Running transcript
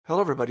Hello,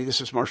 everybody. This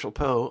is Marshall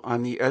Poe.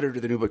 I'm the editor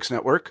of the New Books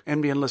Network.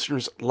 NBN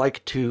listeners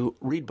like to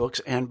read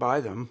books and buy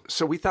them.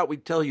 So we thought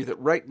we'd tell you that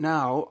right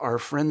now, our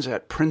friends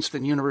at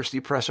Princeton University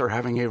Press are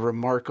having a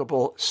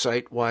remarkable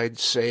site-wide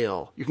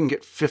sale. You can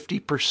get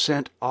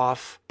 50%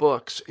 off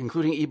books,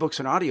 including ebooks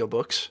and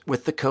audiobooks,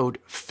 with the code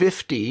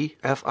 50,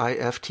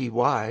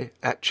 F-I-F-T-Y,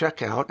 at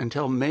checkout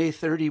until May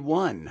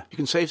 31. You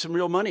can save some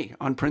real money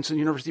on Princeton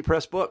University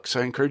Press books.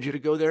 I encourage you to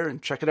go there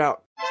and check it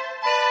out.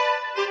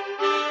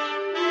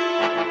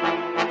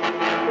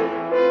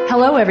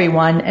 Hello,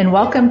 everyone, and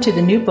welcome to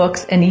the New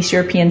Books in East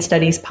European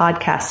Studies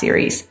podcast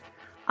series.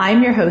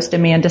 I'm your host,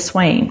 Amanda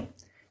Swain.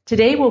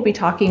 Today, we'll be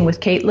talking with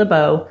Kate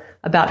LeBeau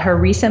about her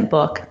recent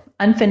book,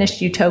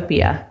 Unfinished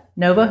Utopia,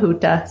 Nowa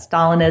Huta,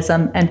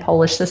 Stalinism, and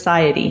Polish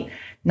Society,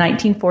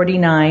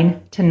 1949 to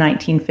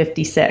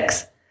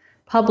 1956,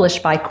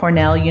 published by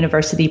Cornell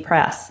University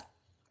Press.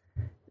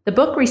 The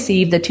book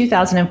received the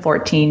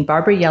 2014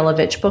 Barbara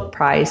Jelavich Book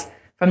Prize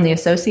from the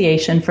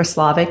Association for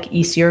Slavic,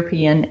 East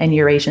European, and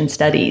Eurasian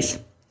Studies.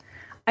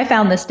 I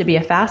found this to be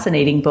a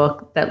fascinating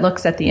book that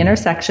looks at the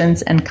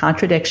intersections and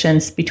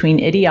contradictions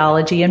between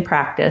ideology and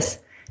practice,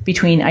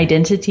 between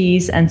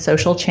identities and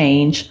social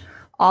change,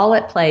 all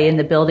at play in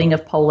the building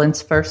of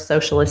Poland's first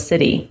socialist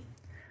city.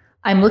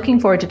 I'm looking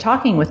forward to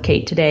talking with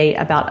Kate today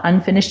about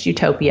Unfinished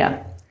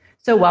Utopia.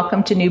 So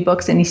welcome to New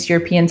Books in East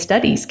European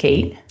Studies,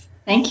 Kate.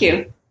 Thank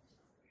you.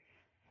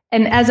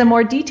 And as a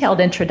more detailed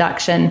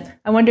introduction,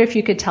 I wonder if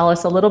you could tell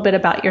us a little bit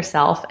about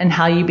yourself and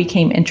how you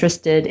became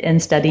interested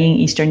in studying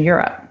Eastern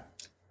Europe.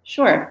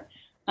 Sure.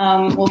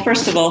 Well,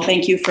 first of all,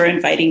 thank you for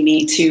inviting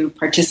me to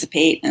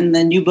participate in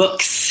the New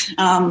Books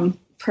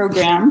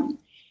program.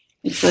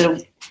 It's a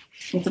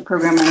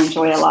program I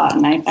enjoy a lot,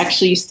 and I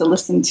actually used to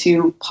listen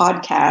to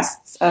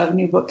podcasts of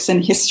New Books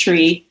in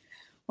history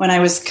when I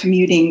was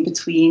commuting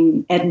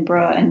between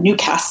Edinburgh and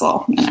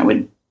Newcastle, and I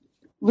would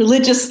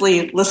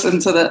religiously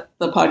listen to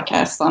the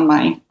podcasts on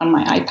my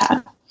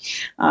iPad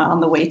on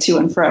the way to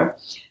and fro.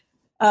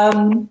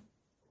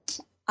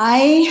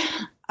 I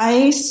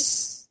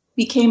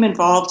became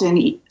involved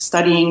in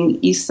studying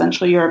East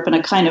Central Europe in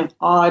a kind of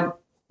odd,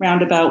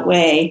 roundabout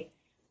way.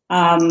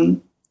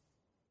 After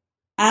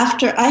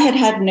I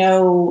had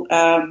no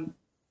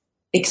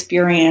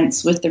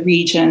experience with the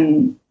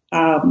region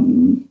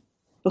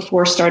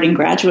before starting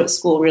graduate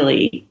school,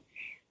 really.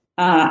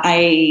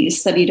 I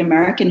studied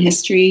American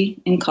history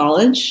in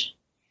college,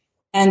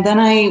 and then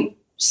I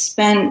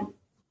spent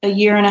a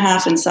year and a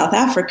half in South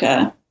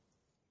Africa,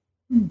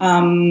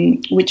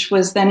 which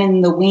was then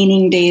in the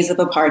waning days of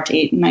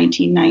apartheid in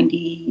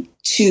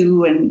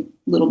 1992 and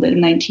a little bit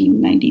in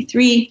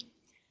 1993.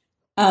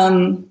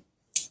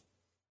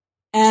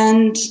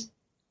 And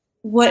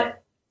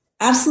what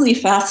absolutely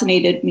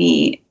fascinated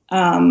me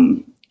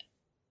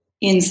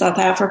in South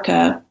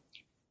Africa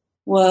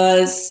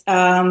was,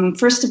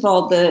 first of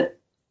all, the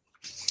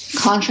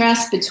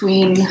contrast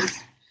between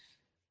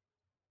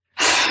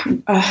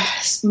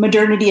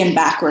modernity and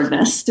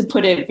backwardness, to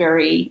put it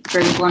very,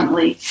 very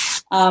bluntly.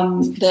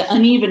 The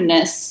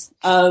unevenness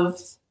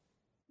of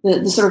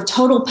the sort of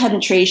total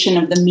penetration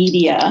of the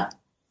media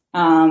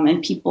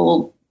and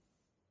people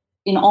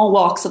in all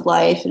walks of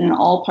life and in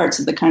all parts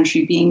of the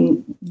country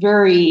being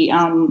very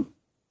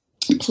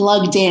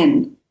plugged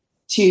in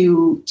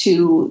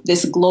to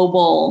this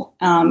global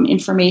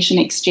information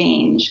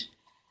exchange.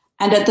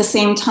 And at the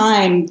same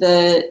time,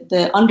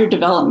 the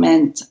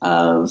underdevelopment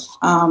of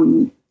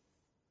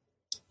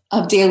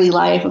daily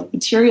life, of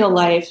material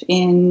life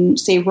in,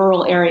 say,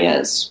 rural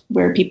areas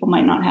where people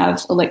might not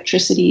have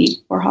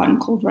electricity or hot and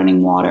cold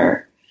running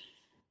water.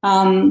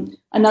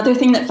 Another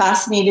thing that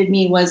fascinated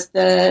me was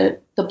the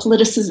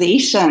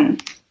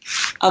politicization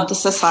of the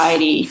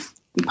society,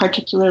 and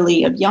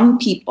particularly of young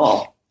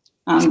people,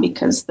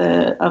 because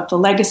of the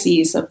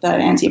legacies of the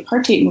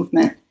anti-apartheid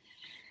movement.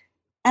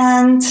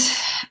 And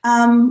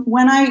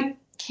when I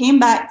came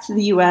back to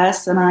the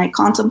U.S. and I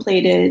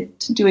contemplated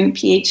doing a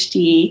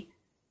PhD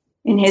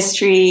in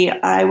history,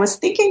 I was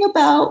thinking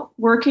about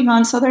working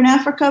on Southern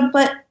Africa,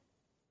 but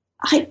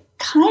I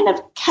kind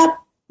of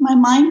my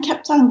mind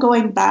kept on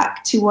going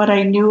back to what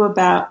I knew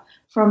about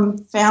from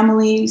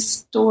family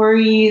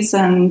stories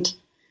and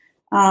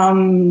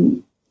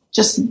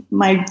just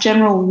my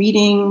general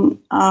reading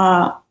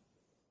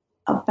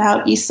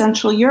about East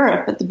Central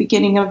Europe at the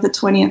beginning of the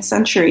 20th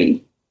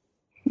century,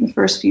 the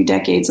first few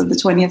decades of the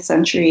 20th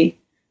century.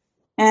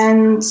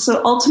 And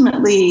so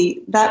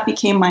ultimately that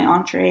became my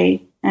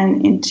entree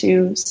and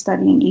into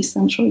studying East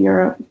Central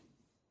Europe.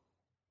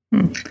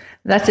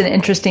 That's an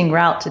interesting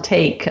route to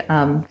take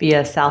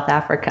via South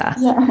Africa.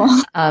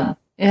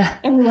 Yeah,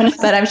 well,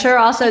 but I'm sure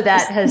also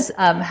that has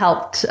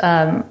helped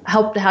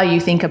how you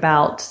think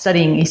about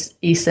studying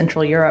East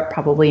Central Europe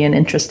probably in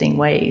interesting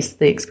ways,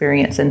 the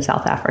experience in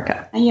South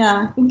Africa.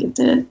 Yeah, I think it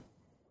did.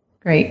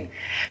 Great.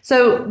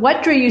 So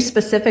what drew you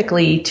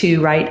specifically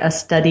to write a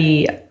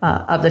study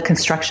of the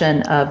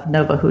construction of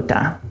Nowa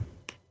Huta?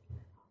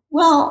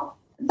 Well,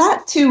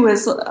 that too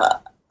was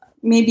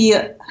maybe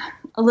a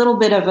little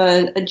bit of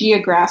a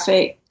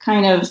geographic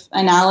kind of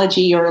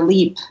analogy or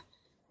leap,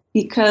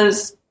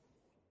 because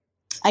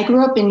I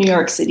grew up in New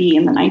York City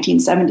in the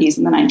 1970s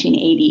and the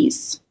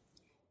 1980s.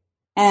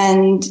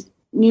 And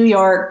New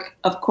York,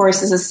 of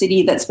course, is a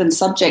city that's been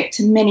subject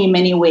to many,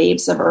 many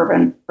waves of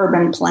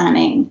urban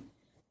planning.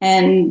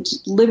 And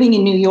living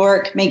in New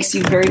York makes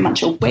you very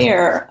much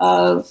aware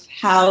of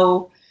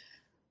how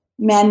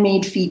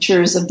man-made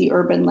features of the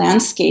urban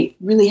landscape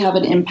really have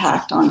an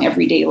impact on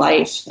everyday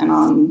life and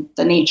on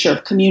the nature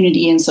of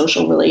community and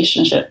social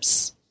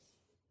relationships.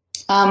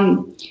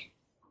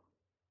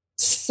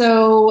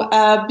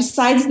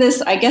 Besides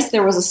this, I guess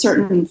there was a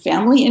certain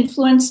family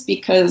influence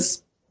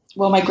because,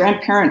 well, my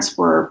grandparents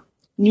were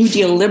New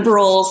Deal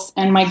liberals,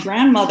 and my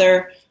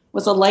grandmother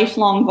was a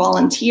lifelong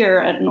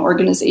volunteer at an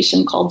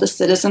organization called the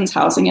Citizens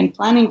Housing and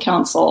Planning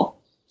Council.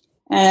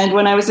 And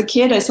when I was a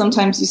kid, I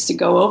sometimes used to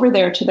go over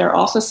there to their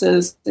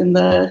offices in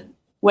the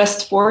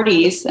West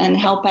 40s and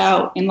help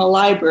out in the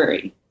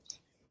library,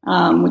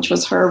 which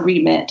was her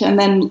remit. And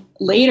then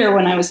later,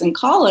 when I was in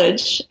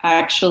college,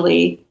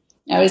 actually,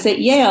 I was at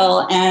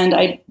Yale, and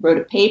I wrote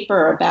a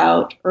paper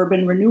about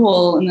urban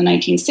renewal in the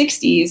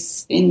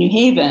 1960s in New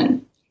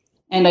Haven.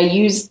 And I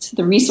used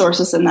the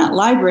resources in that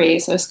library.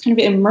 So I was kind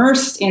of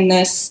immersed in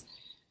this.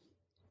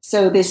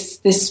 So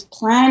this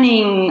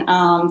planning,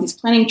 these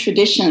planning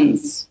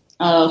traditions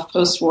of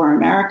post-war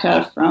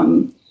America,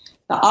 from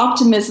the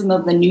optimism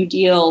of the New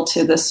Deal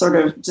to the sort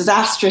of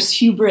disastrous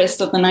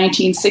hubris of the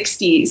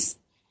 1960s.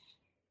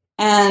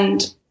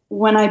 And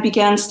when I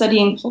began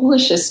studying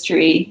Polish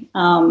history,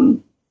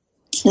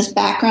 this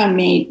background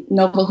made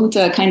Nowa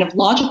Huta a kind of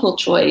logical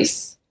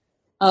choice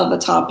of a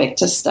topic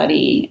to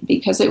study,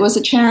 because it was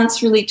a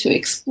chance really to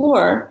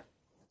explore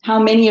how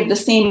many of the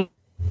same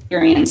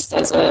experience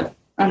as an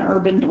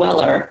urban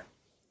dweller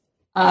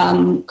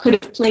could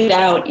have played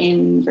out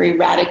in very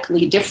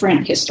radically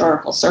different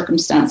historical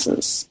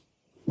circumstances.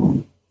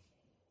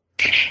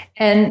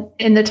 And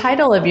in the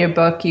title of your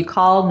book, you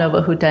call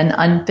Nowa Huta an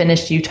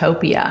unfinished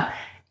utopia.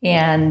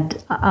 And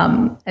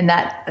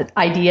that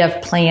idea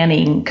of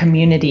planning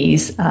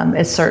communities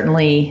is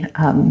certainly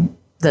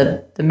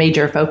the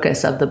major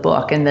focus of the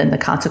book, and then the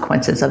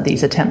consequences of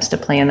these attempts to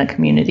plan a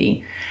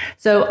community.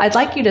 So I'd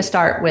like you to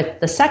start with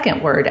the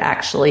second word,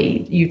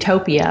 actually,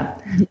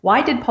 utopia.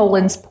 Why did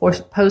Poland's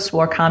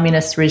post-war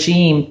communist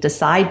regime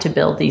decide to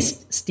build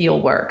these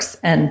steelworks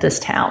and this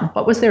town?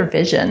 What was their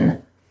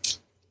vision?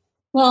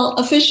 Well,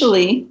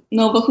 officially,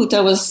 Nowa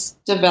Huta was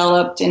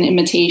developed in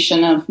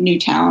imitation of new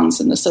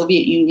towns in the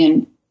Soviet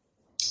Union,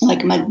 like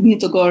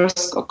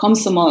Magnitogorsk or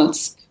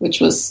Komsomolsk, which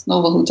was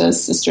Nowa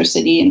Huta's sister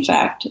city, in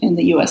fact, in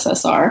the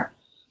USSR.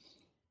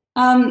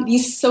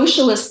 These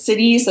socialist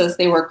cities, as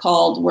they were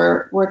called,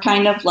 were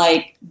kind of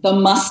like the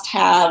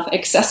must-have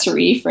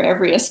accessory for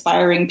every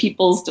aspiring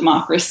people's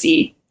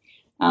democracy.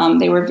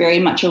 They were very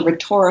much a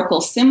rhetorical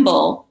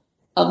symbol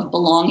of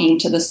belonging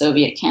to the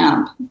Soviet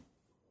camp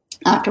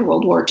after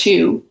World War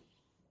II.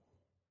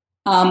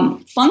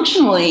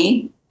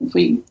 Functionally, if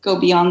we go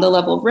beyond the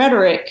level of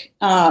rhetoric,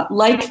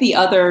 like the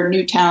other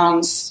new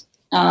towns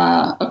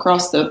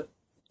across the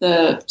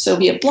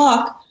Soviet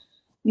bloc,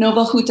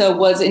 Nowa Huta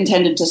was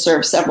intended to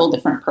serve several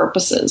different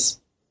purposes.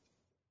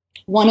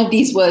 One of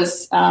these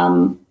was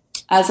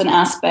as an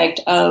aspect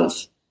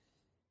of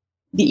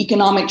the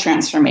economic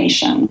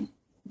transformation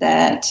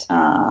that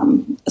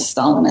the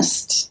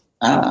Stalinist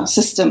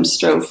system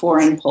strove for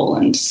in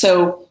Poland.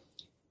 So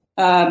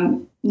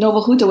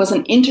Nowa Huta was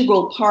an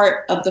integral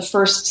part of the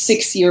first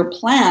 6-year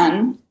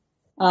plan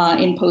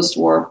in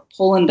post-war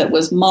Poland that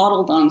was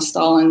modeled on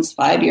Stalin's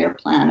 5-year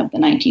plan of the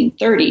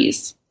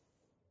 1930s.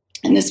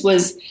 And this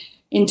was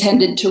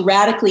intended to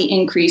radically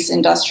increase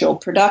industrial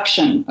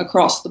production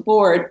across the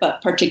board,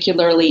 but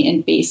particularly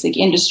in basic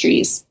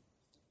industries.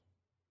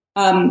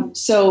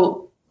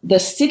 So the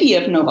city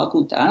of Nowa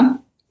Huta,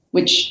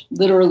 which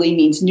literally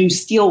means new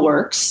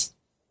steelworks,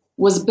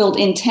 was built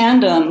in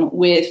tandem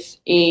with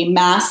a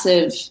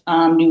massive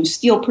new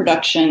steel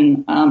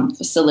production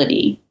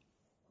facility.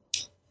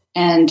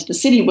 And the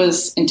city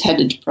was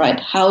intended to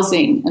provide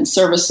housing and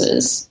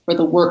services for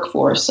the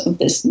workforce of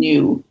this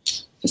new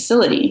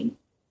facility.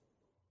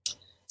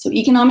 So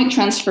economic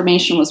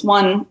transformation was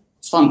one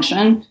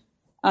function.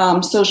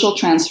 Social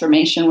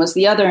transformation was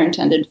the other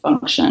intended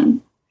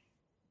function.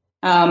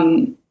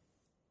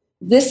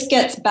 This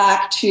gets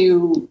back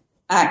to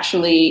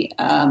actually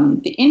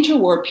the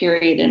interwar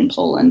period in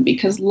Poland,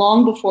 because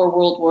long before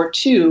World War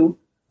II,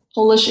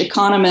 Polish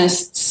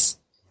economists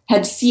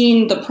had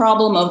seen the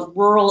problem of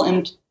rural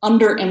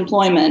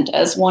underemployment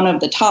as one of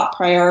the top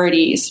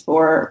priorities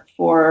for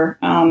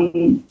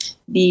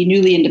the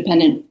newly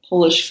independent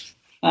Polish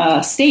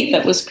state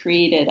that was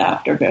created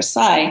after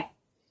Versailles.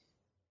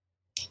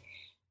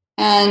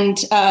 And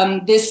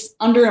this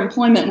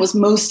underemployment was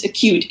most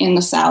acute in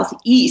the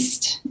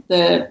southeast,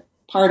 the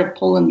part of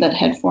Poland that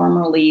had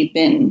formerly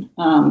been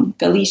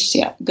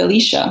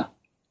Galicia.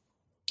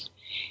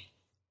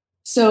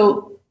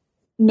 So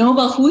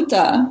Nowa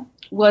Huta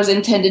was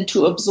intended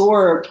to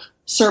absorb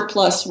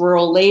surplus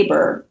rural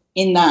labor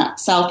in that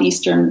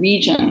southeastern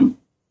region.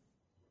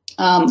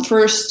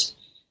 First,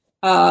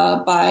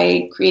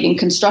 by creating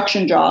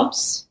construction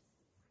jobs,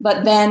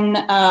 But then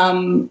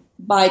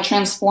by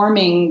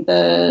transforming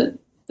the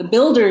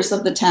builders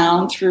of the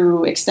town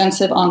through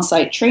extensive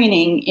on-site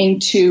training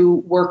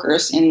into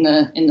workers in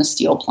the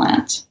steel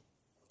plant.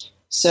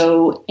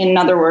 So, in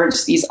other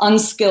words, these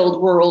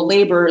unskilled rural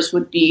laborers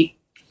would be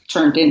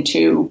turned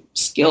into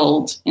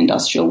skilled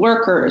industrial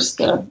workers,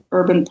 the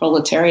urban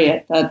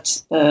proletariat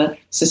that the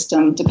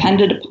system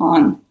depended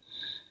upon.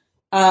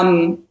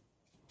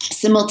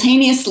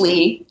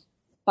 Simultaneously,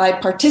 by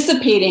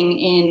participating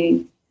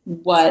in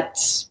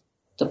what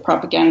the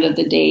propaganda of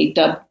the day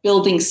dubbed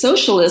building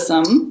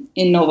socialism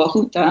in Nova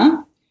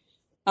Huta,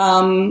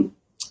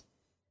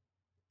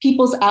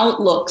 people's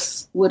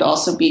outlooks would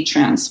also be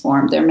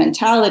transformed. Their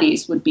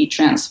mentalities would be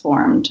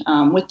transformed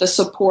with the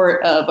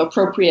support of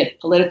appropriate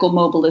political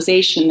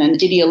mobilization and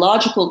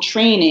ideological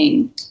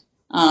training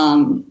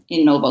in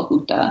Nova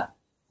Huta.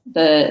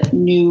 The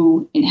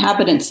new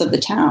inhabitants of the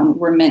town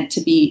were meant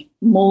to be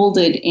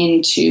molded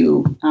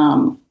into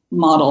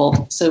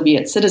model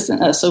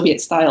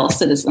Soviet-style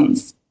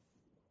citizens.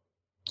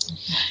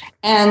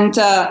 And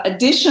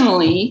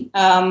additionally,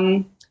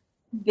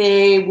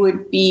 they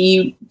would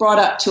be brought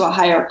up to a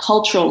higher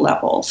cultural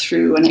level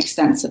through an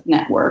extensive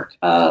network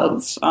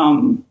of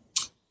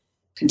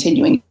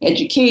continuing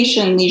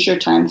education, leisure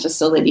time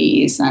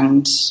facilities,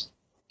 and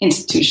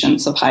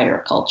institutions of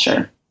higher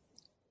culture.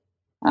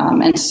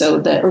 And so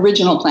the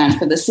original plan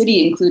for the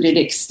city included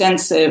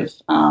extensive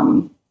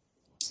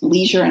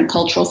leisure and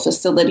cultural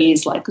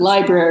facilities like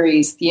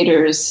libraries,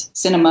 theaters,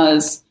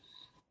 cinemas,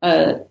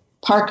 a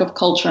park of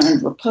culture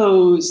and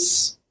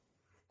repose,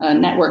 a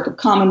network of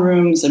common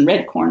rooms and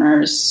red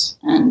corners,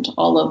 and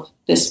all of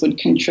this would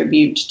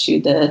contribute to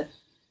the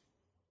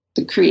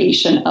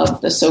creation of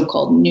the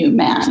so-called new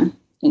man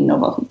in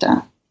Nova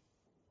Huta.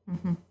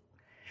 Mm-hmm.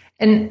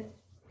 And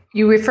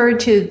you referred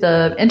to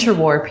the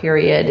interwar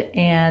period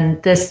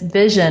and this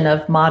vision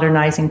of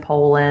modernizing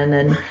Poland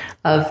and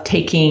of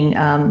taking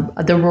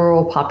the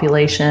rural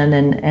population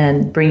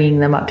and bringing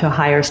them up to a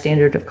higher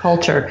standard of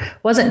culture.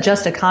 It wasn't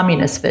just a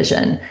communist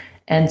vision.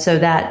 And so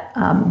that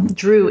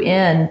drew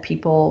in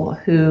people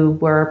who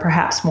were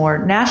perhaps more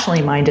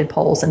nationally minded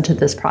Poles into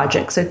this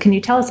project. So can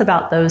you tell us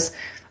about those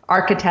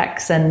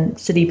architects and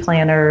city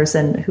planners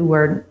and who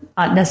were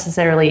not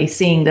necessarily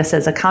seeing this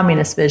as a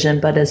communist vision,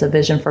 but as a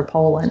vision for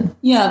Poland?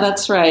 Yeah,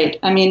 that's right.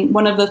 I mean,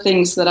 one of the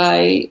things that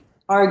I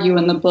argue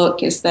in the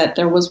book is that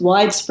there was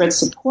widespread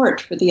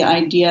support for the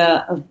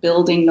idea of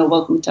building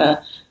Nova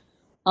Huta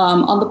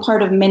on the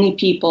part of many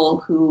people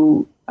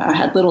who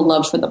had little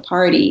love for the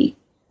party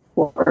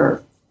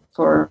or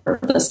for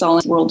the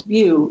Stalinist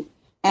worldview.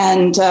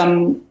 And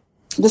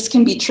this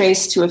can be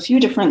traced to a few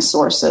different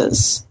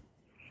sources.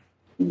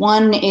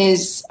 One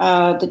is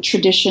the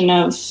tradition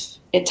of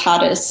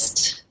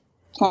etatist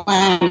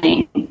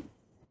planning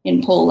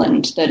in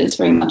Poland that is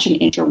very much an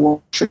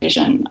interwar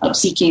tradition of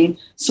seeking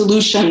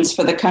solutions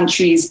for the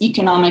country's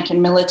economic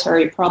and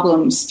military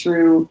problems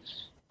through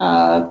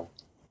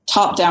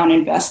top-down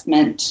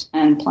investment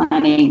and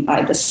planning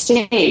by the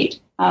state.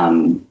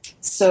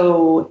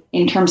 So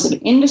in terms of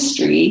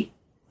industry,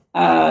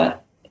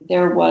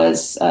 there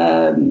was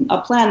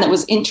a plan that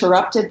was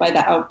interrupted by the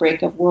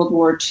outbreak of World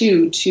War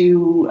II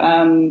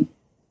to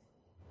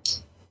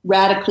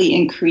radically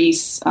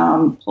increase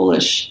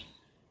Polish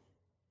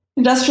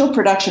industrial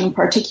production,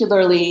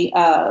 particularly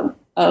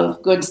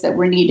of goods that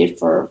were needed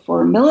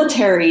for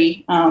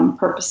military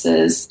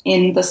purposes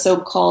in the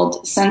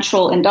so-called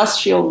Central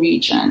Industrial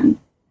Region,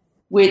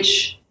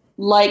 which,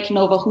 like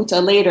Nova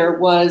Huta later,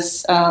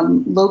 was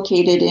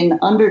located in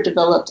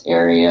underdeveloped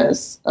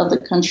areas of the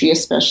country,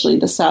 especially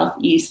the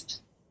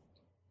southeast.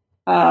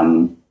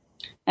 And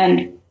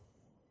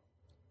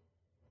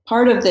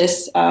part of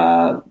this,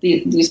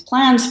 these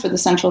plans for the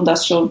Central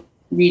Industrial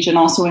Region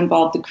also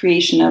involved the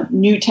creation of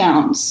new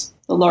towns,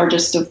 the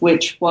largest of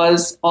which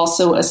was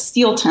also a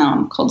steel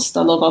town called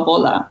Stalowa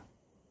Wola.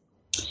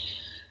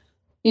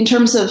 In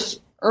terms of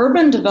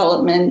urban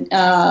development,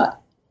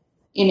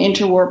 in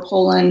interwar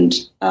Poland,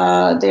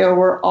 there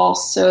were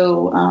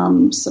also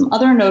some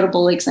other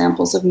notable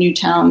examples of new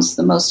towns,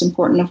 the most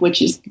important of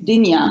which is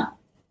Gdynia,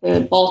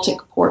 the Baltic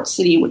port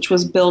city, which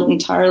was built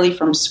entirely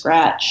from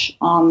scratch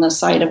on the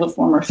site of a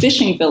former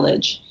fishing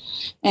village.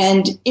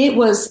 And it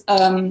was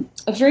a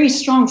very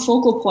strong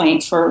focal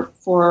point for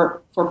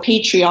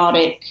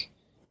patriotic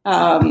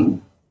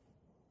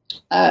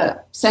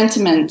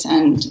sentiment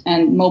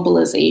and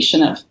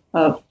mobilization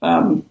of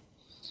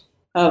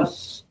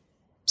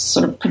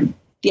sort of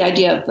the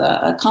idea of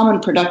a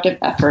common productive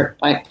effort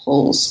by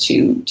Poles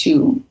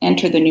to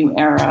enter the new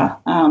era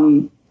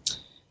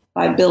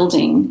by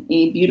building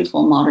a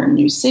beautiful modern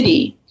new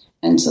city.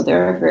 And so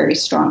there are very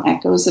strong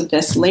echoes of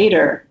this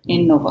later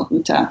in Nova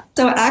Huta.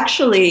 So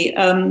actually,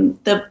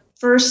 the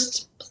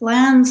first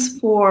plans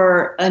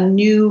for a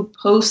new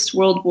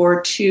post-World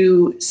War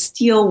II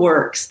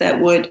steelworks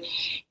that would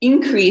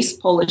increase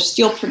Polish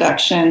steel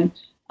production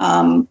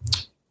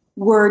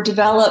were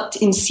developed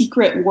in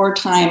secret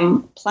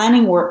wartime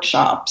planning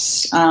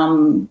workshops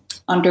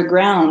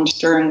underground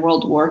during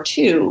World War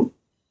II.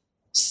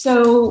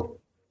 So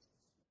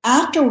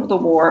after the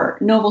war,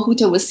 Nowa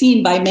Huta was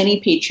seen by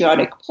many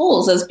patriotic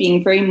Poles as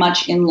being very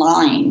much in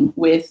line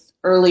with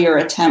earlier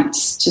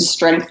attempts to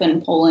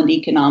strengthen Poland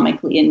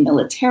economically and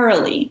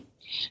militarily.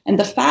 And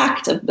the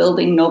fact of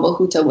building Nowa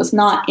Huta was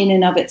not in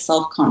and of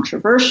itself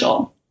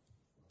controversial.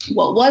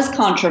 What was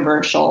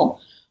controversial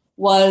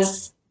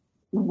was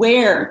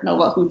where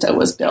Nowa Huta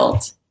was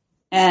built.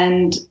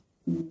 And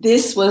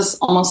this was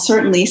almost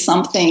certainly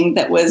something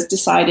that was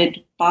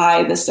decided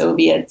by the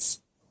Soviets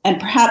and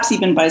perhaps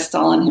even by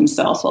Stalin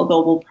himself,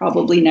 although we'll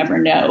probably never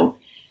know,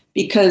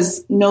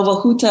 because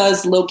Nowa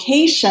Huta's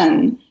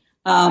location,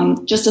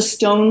 just a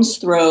stone's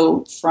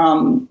throw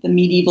from the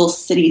medieval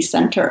city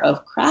center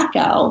of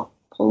Krakow,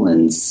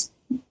 Poland's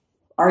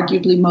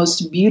arguably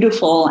most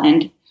beautiful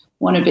and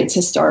one of its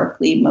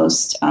historically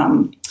most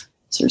sort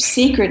of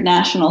sacred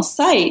national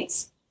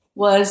sites,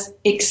 was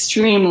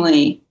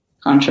extremely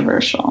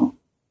controversial.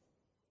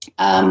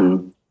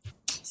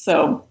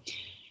 So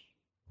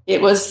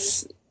it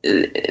was.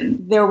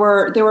 There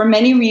were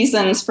many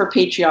reasons for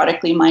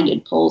patriotically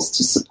minded Poles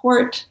to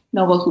support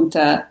Nowa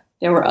Huta.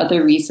 There were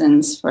other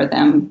reasons for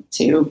them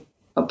to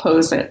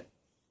oppose it.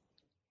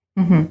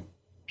 Mm-hmm.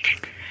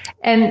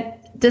 And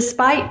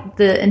despite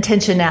the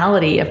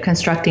intentionality of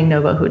constructing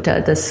Nowa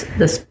Huta,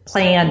 this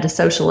planned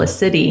socialist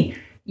city,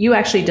 you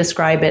actually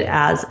describe it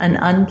as an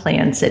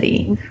unplanned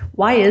city.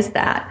 Why is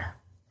that?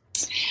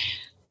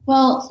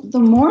 Well, the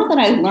more that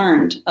I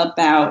learned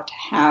about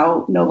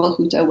how Nowa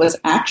Huta was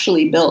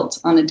actually built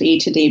on a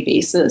day-to-day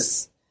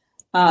basis,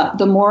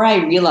 the more I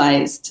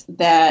realized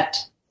that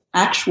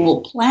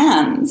actual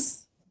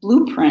plans,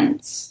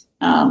 blueprints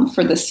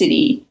for the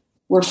city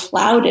were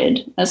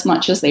flouted as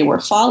much as they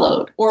were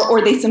followed,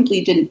 or they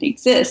simply didn't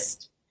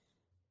exist.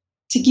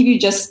 To give you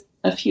just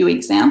a few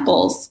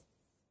examples,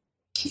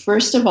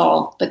 first of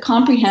all, the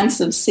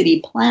comprehensive city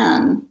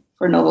plan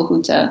for Nowa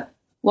Huta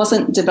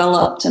wasn't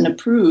developed and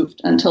approved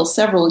until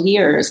several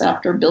years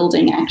after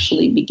building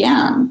actually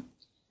began.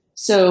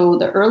 So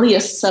the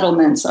earliest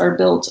settlements are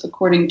built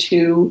according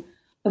to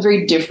a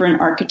very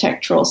different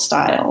architectural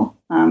style.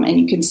 And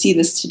you can see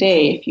this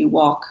today if you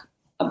walk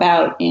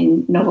about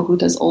in Nowa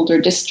Huta's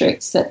older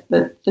districts, that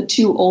the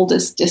two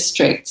oldest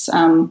districts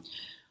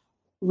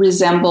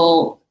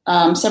resemble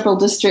several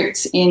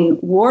districts in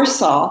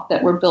Warsaw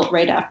that were built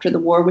right after the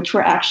war, which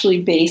were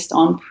actually based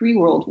on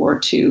pre-World War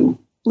II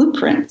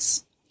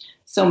blueprints.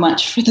 So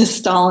much for the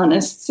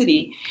Stalinist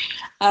city.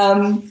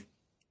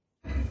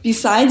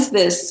 Besides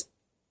this,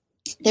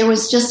 there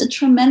was just a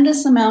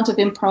tremendous amount of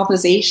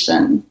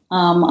improvisation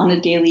on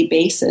a daily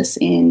basis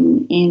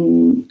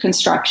in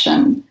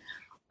construction.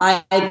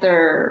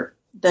 Either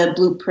the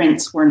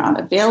blueprints were not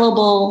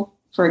available.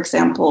 For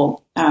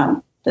example,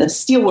 the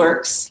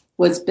steelworks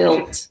was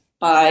built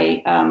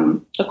by,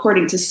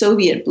 according to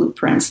Soviet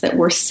blueprints that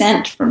were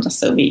sent from the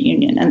Soviet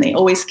Union, and they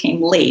always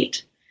came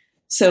late.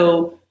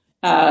 So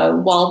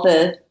while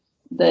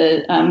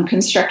the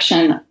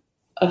construction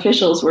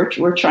officials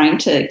were trying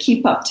to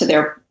keep up to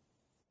their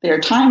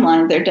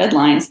timeline, their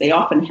deadlines, they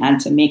often had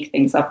to make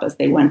things up as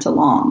they went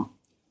along.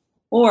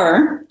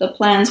 Or the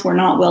plans were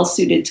not well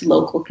suited to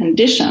local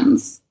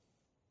conditions.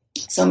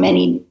 So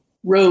many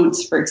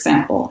roads, for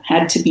example,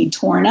 had to be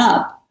torn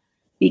up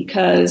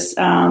because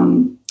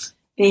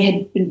they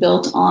had been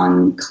built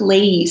on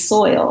clayey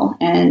soil,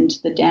 and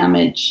the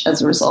damage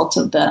as a result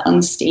of the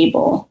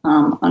unstable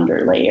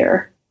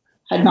underlayer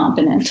had not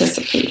been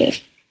anticipated.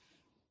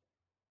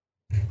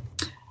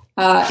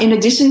 In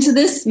addition to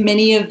this,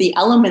 many of the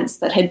elements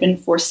that had been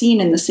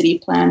foreseen in the city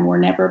plan were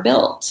never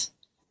built.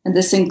 And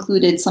this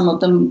included some of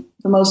the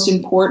most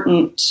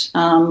important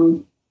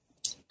and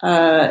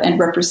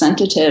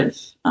representative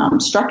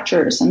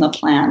structures in the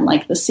plan,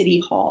 like the city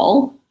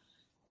hall,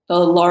 the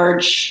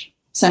large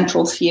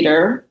central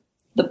theater,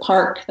 the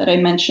park that I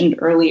mentioned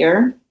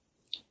earlier,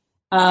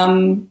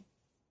 and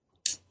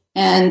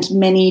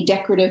many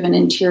decorative and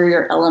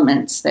interior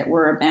elements that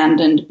were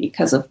abandoned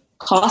because of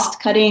cost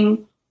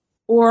cutting,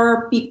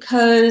 or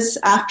because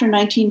after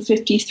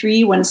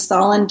 1953, when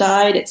Stalin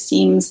died, it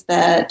seems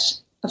that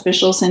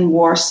officials in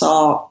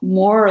Warsaw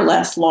more or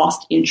less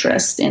lost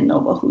interest in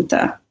Nowa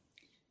Huta.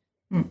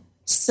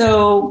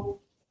 So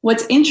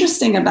what's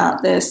interesting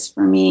about this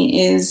for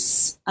me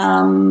is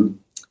that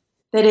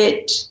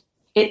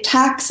it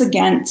tacks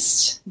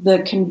against the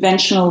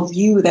conventional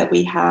view that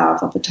we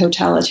have of a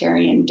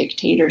totalitarian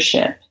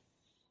dictatorship.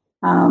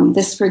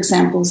 This, for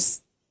example,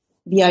 is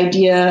the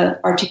idea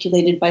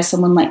articulated by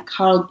someone like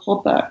Karl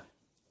Popper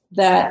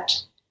that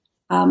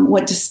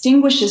what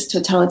distinguishes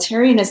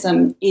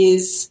totalitarianism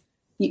is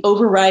the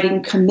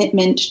overriding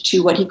commitment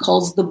to what he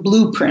calls the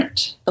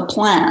blueprint, the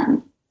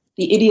plan,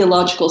 the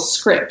ideological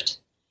script.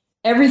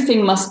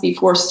 Everything must be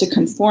forced to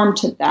conform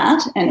to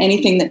that, and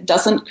anything that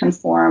doesn't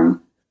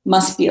conform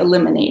must be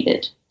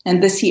eliminated.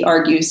 And this, he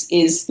argues,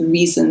 is the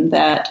reason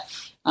that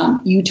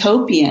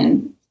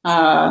utopian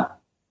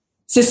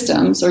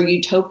systems or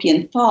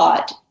utopian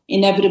thought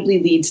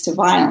inevitably leads to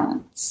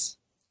violence.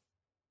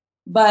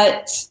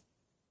 But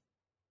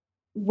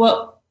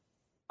what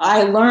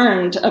I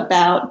learned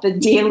about the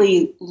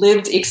daily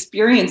lived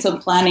experience of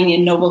planning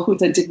in Nova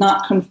Huta did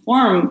not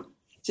conform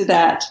to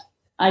that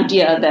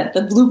idea that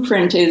the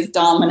blueprint is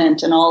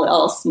dominant and all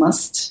else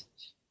must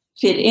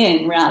fit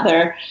in,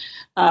 rather.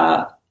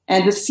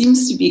 And this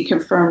seems to be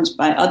confirmed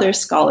by other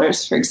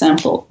scholars. For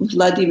example,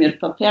 Vladimir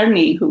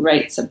Paperny, who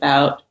writes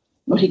about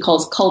what he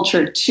calls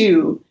Culture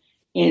 2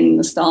 in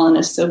the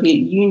Stalinist Soviet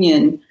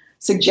Union,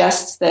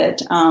 suggests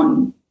that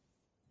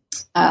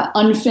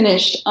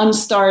unfinished,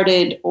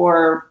 unstarted,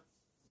 or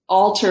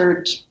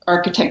altered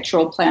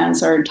architectural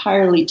plans are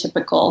entirely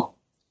typical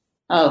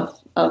of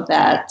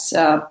that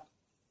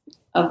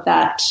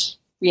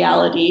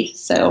reality.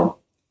 So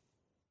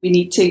we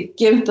need to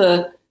give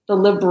the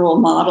liberal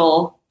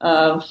model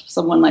of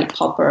someone like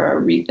Popper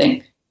a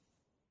rethink.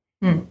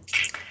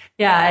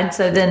 Yeah, and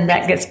so then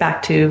that gets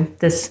back to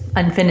this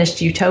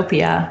unfinished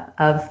utopia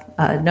of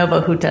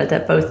Nova Huta,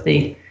 that both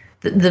the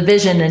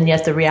vision and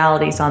yet the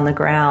realities on the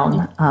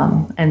ground,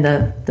 and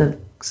the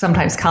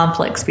sometimes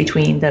conflicts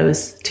between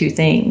those two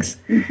things.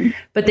 Mm-hmm.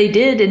 But they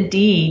did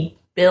indeed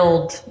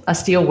build a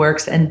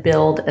steelworks and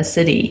build a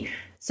city.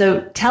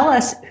 So tell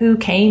us who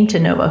came to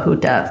Nova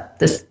Huta,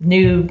 this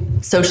new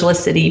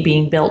socialist city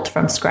being built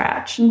from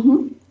scratch.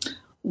 Mm-hmm.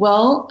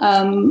 Well,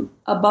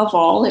 above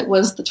all, it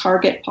was the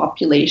target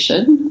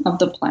population of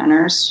the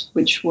planners,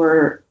 which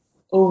were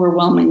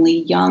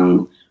overwhelmingly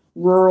young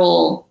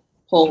rural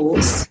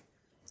Poles,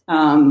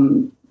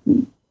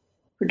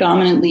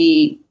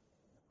 predominantly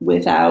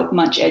without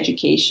much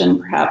education,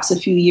 perhaps a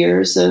few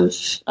years of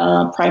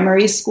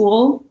primary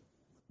school,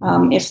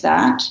 if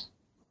that.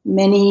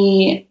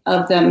 Many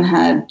of them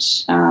had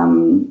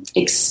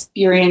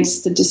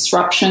experienced the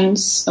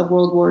disruptions of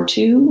World War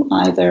II,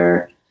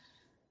 either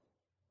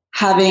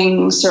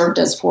having served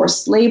as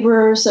forced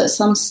laborers at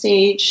some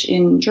stage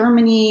in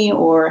Germany,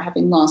 or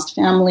having lost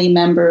family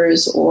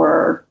members,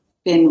 or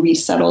been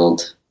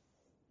resettled,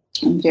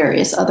 and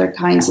various other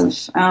kinds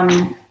of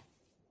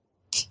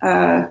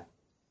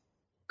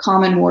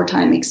common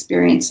wartime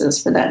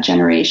experiences for that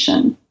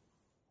generation.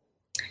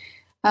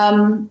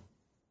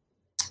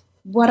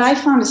 What I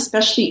found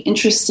especially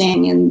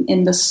interesting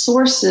in the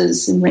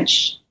sources in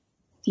which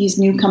these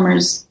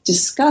newcomers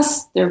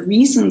discussed their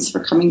reasons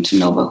for coming to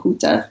Nova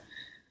Huta,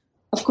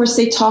 of course,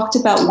 they talked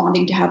about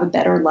wanting to have a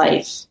better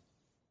life.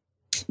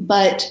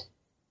 But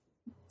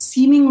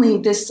seemingly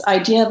this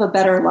idea of a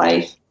better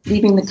life,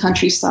 leaving the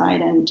countryside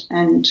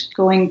and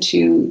going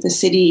to the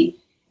city,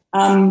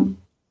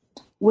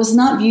 was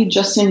not viewed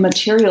just in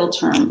material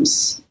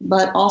terms,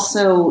 but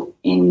also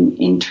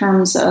in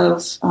terms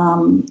of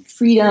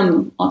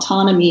freedom,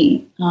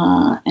 autonomy,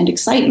 and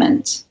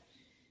excitement.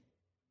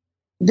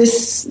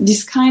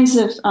 These kinds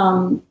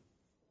of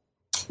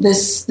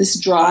this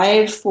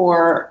drive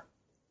for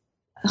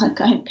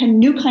a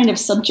new kind of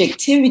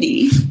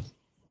subjectivity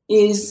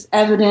is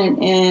evident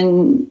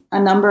in a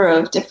number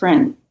of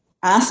different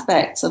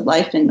aspects of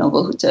life in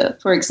Nova Huta.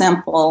 For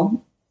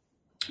example,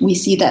 we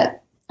see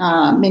that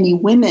many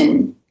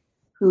women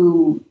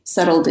who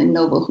settled in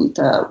Nova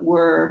Huta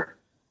were,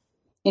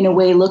 in a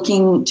way,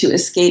 looking to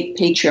escape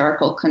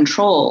patriarchal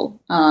control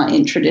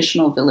in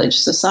traditional village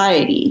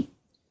society.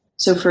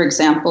 So, for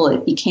example,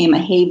 it became a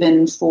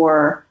haven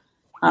for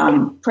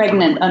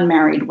pregnant,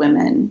 unmarried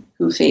women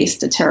who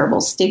faced a terrible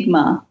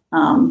stigma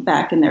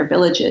back in their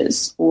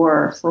villages,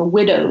 or for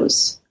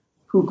widows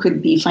who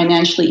could be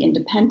financially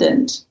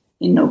independent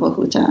in Nova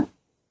Huta.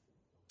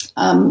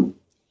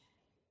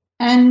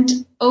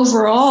 And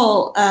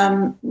overall,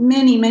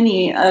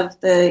 many of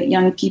the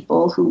young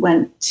people who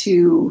went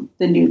to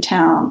the new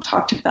town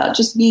talked about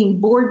just being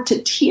bored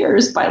to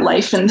tears by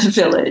life in the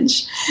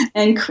village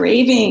and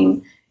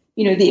craving,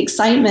 the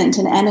excitement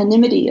and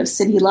anonymity of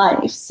city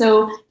life.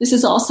 So this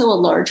is also a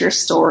larger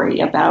story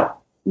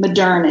about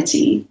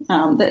modernity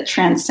that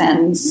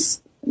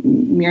transcends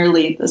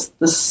merely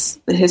the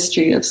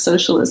history of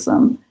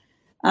socialism.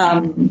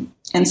 And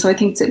so I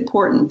think it's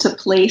important to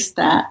place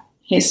that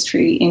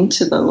history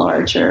into the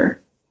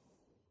larger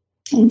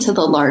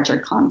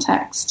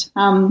context.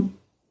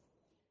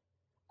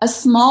 A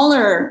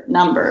smaller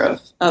number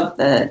of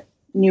the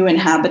new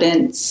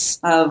inhabitants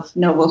of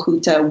Nova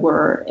Huta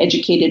were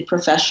educated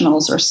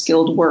professionals or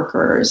skilled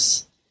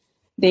workers.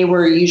 They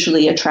were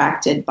usually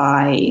attracted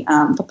by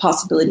the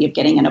possibility of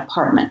getting an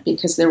apartment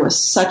because there was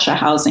such a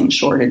housing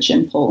shortage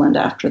in Poland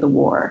after the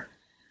war.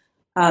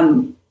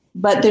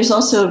 But there's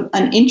also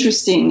an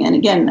interesting, and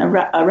again, a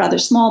rather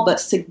small but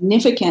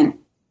significant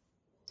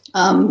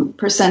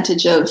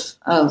percentage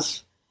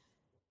of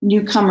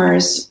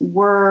newcomers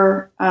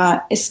were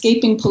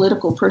escaping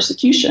political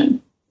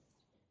persecution.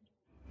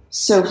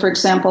 So, for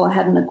example, I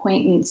had an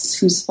acquaintance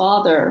whose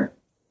father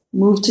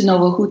moved to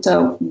Nova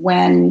Huta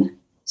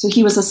so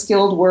he was a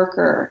skilled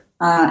worker,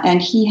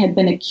 and he had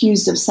been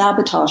accused of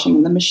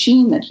sabotaging the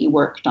machine that he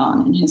worked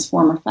on in his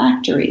former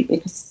factory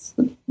because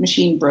the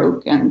machine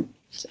broke and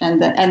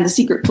the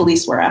secret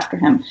police were after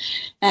him.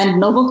 And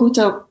Nova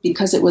Huta,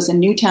 because it was a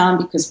new town,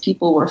 because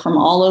people were from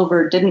all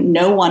over, didn't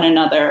know one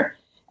another,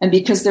 and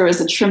because there was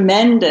a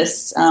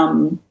tremendous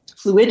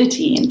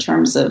fluidity in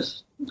terms of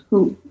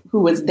who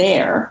was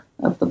there,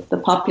 of the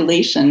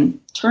population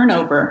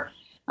turnover,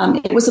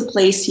 it was a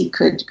place he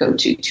could go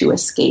to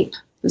escape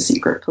the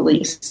secret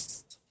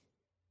police.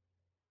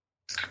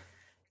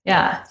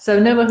 Yeah, so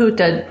Nova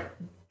Huta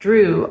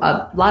drew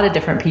a lot of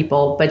different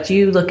people, but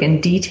you look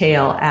in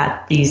detail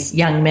at these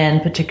young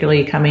men,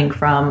 particularly coming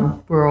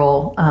from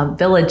rural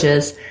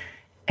villages,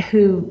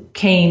 who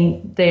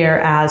came there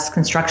as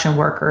construction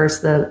workers,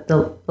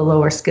 the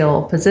lower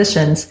skill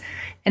positions,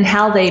 and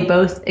how they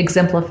both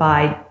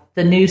exemplified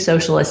the new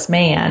socialist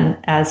man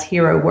as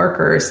hero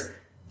workers,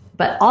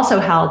 but also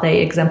how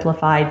they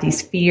exemplified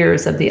these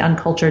fears of the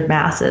uncultured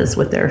masses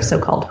with their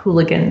so-called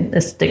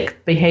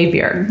hooliganistic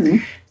behavior. Mm-hmm.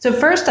 So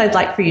first, I'd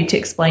like for you to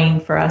explain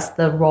for us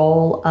the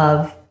role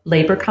of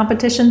labor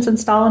competitions in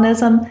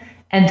Stalinism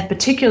and the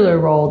particular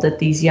role that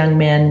these young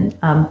men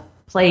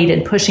played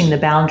in pushing the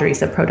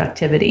boundaries of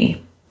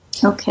productivity.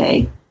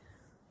 Okay.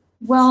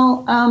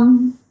 Well,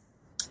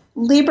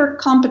 labor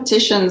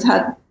competition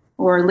had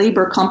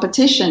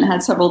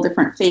several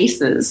different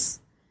faces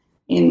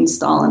in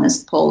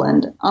Stalinist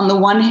Poland. On the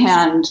one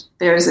hand,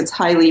 there's its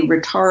highly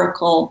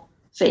rhetorical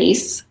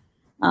face,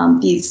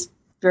 these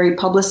very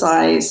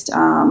publicized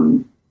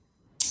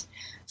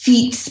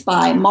feats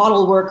by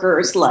model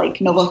workers like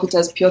Nowa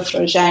Huta's Piotr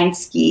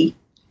Różański.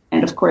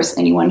 And of course,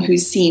 anyone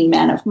who's seen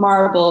Man of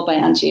Marble by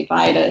Andrzej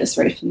Wajda is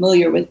very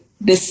familiar with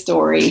this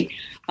story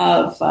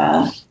of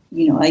a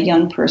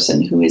young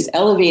person who is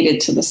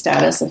elevated to the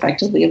status,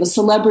 effectively, of a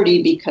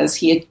celebrity because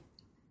he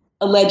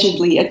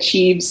allegedly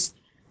achieves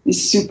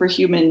these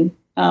superhuman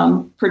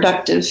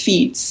productive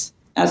feats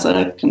as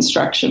a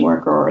construction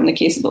worker, or in the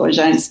case of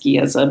Różański,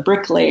 as a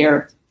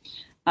bricklayer.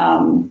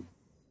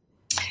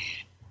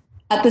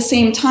 At the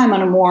same time,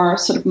 on a more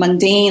sort of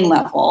mundane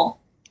level,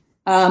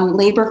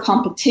 labor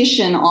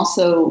competition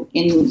also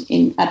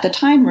at the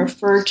time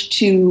referred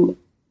to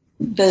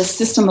the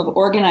system of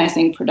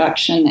organizing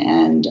production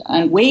and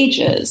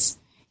wages.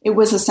 It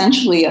was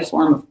essentially a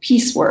form of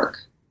piecework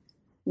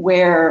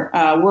where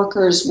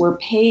workers were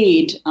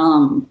paid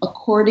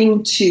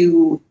according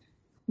to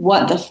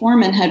what the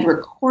foreman had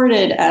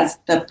recorded as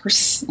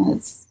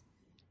it's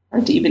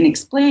hard to even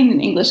explain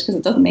in English because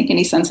it doesn't make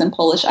any sense in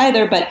Polish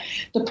either, but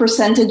the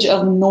percentage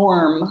of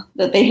norm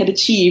that they had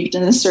achieved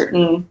in a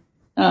certain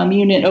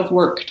unit of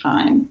work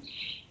time.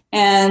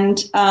 And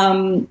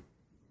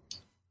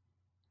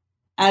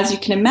as you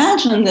can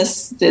imagine,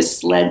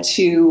 this led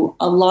to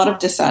a lot of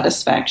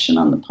dissatisfaction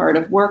on the part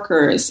of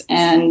workers,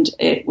 and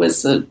it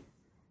was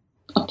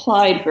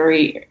applied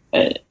very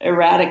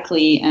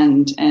erratically,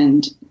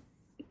 and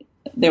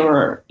there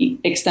were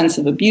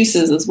extensive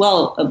abuses as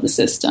well of the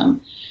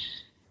system.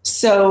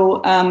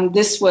 So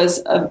this was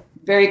a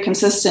very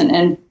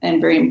consistent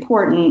and very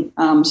important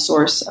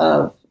source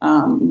of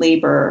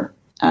labor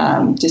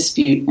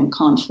dispute and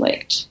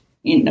conflict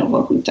in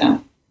Nowa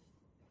Huta.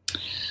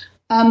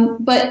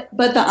 But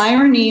the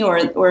irony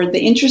or the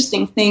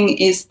interesting thing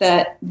is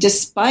that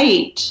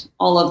despite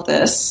all of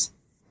this,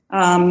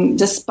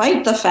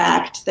 despite the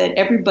fact that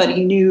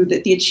everybody knew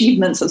that the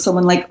achievements of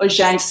someone like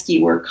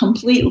Różański were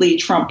completely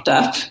trumped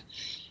up,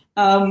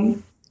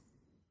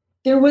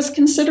 there was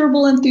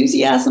considerable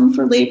enthusiasm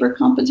for labor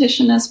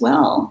competition as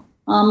well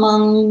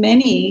among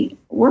many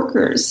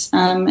workers,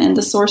 and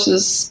the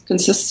sources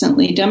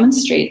consistently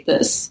demonstrate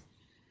this.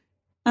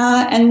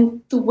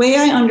 And the way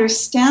I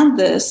understand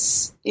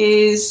this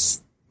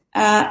is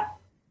that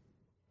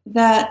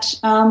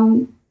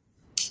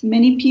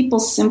many people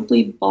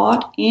simply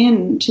bought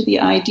into the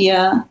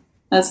idea,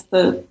 as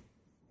the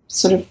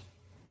sort of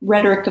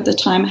rhetoric of the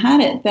time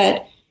had it,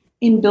 that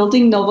in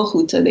building Nowa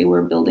Huta, they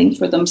were building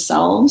for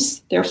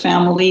themselves, their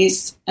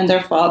families, and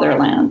their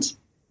fatherland.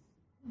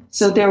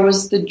 So there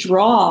was the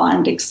draw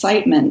and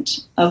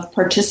excitement of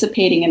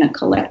participating in a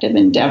collective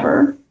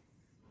endeavor,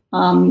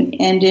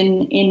 and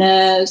in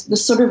the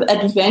sort of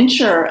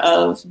adventure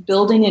of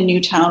building a new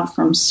town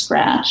from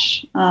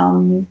scratch.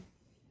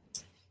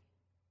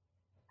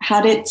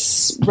 Had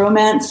its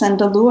romance and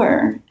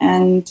allure,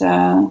 and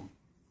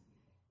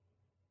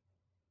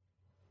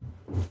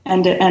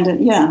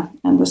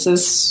this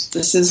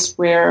is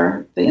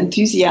where the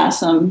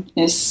enthusiasm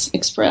is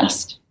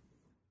expressed.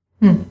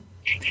 And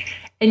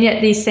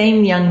yet these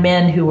same young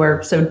men who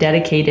were so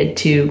dedicated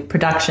to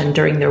production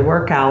during their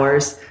work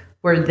hours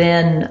were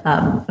then,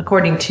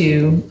 according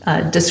to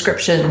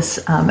descriptions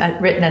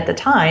written at the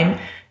time,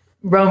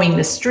 roaming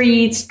the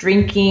streets,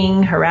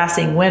 drinking,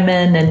 harassing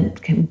women,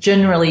 and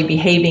generally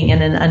behaving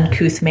in an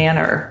uncouth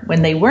manner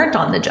when they weren't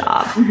on the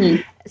job.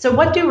 Mm-hmm. So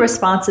what do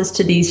responses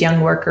to these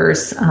young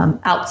workers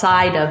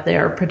outside of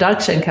their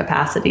production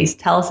capacities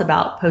tell us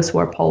about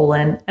post-war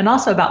Poland and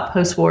also about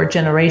post-war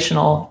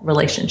generational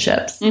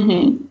relationships?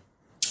 Mm-hmm.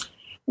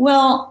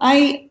 Well,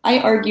 I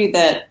argue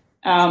that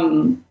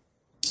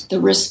the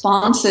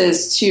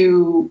responses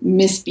to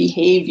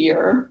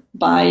misbehavior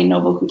by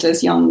Nowa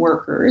Huta's young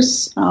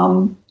workers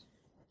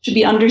should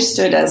be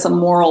understood as a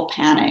moral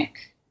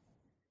panic.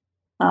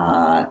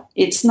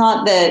 It's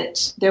not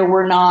that there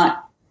were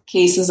not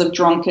cases of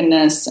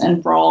drunkenness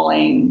and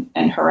brawling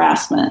and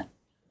harassment,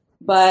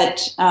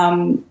 but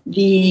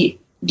the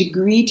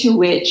degree to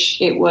which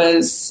it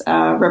was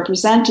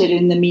represented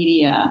in the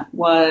media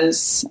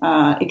was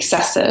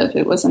excessive.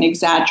 It was an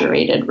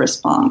exaggerated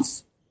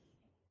response.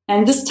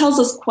 And this tells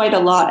us quite a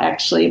lot,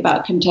 actually,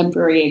 about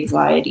contemporary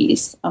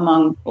anxieties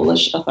among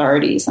Polish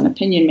authorities and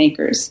opinion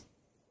makers.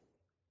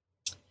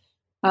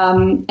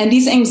 And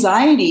these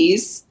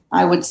anxieties,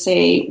 I would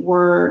say,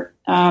 were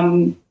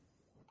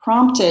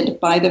prompted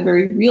by the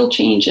very real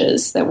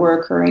changes that were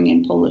occurring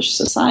in Polish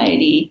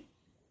society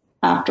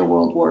after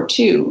World War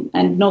II.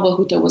 And Nowa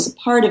Huta was a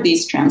part of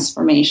these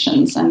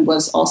transformations and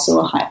was also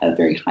a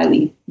very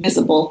highly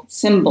visible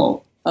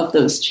symbol of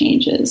those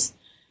changes.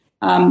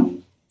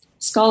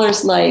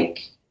 Scholars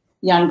like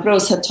Jan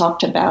Gross had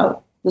talked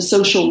about the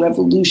social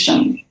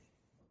revolution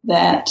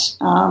that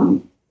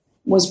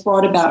was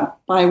brought about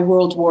by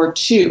World War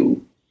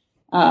II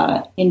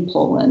in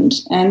Poland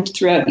and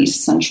throughout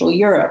East Central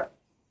Europe.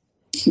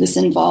 This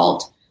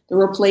involved the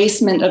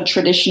replacement of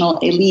traditional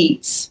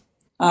elites,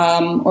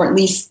 or at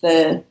least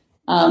the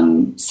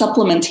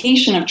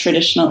supplementation of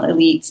traditional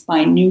elites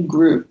by new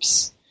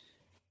groups.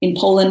 In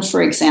Poland,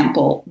 for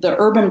example, the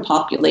urban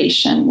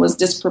population was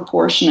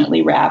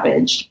disproportionately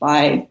ravaged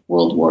by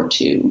World War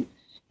II.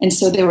 And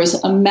so there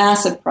was a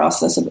massive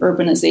process of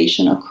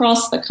urbanization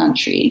across the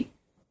country,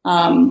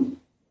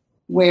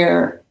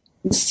 where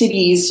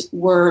cities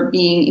were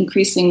being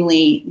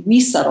increasingly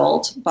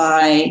resettled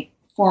by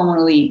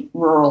formerly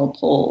rural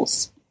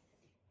Poles.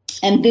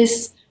 And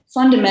this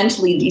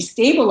fundamentally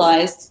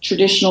destabilized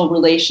traditional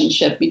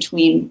relationship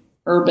between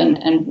urban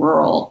and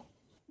rural,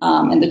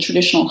 and the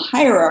traditional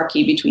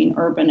hierarchy between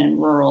urban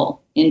and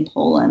rural in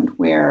Poland,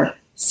 where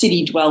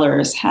city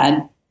dwellers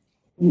had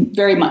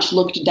very much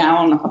looked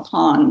down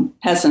upon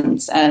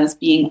peasants as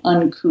being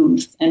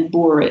uncouth and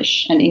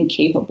boorish and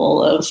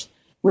incapable of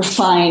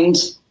refined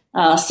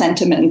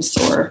sentiments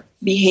or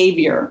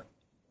behavior.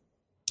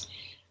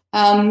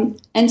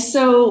 And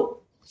so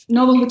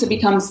Nowa Huta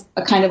becomes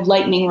a kind of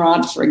lightning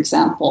rod, for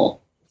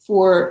example,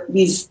 for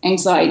these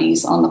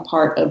anxieties on the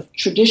part of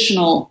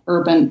traditional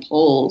urban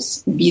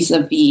Poles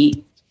vis-a-vis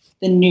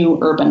the new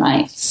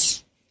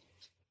urbanites.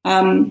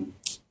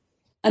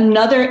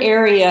 Another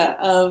area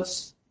of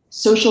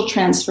social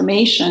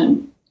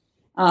transformation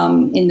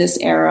in this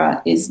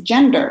era is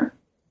gender,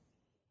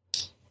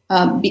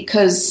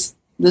 because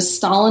the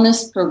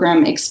Stalinist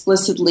program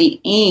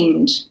explicitly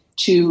aimed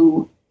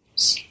to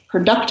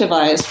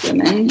productivize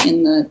women,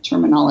 in the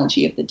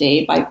terminology of the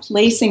day, by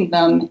placing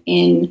them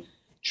in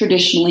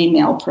traditionally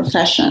male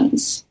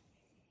professions.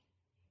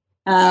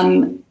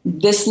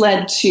 This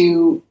led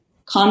to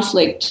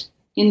conflict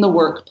in the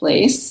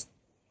workplace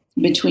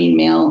between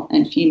male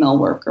and female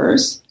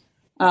workers,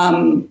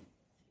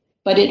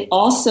 but it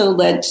also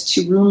led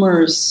to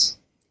rumors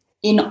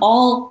in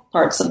all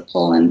parts of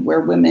Poland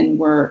where women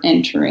were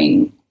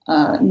entering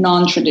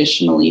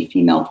non-traditionally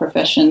female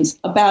professions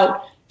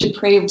about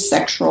depraved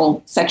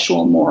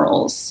sexual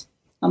morals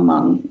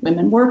among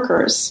women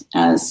workers,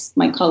 as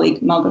my colleague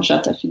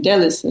Małgorzata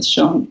Fidelis has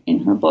shown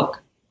in her book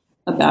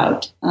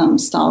about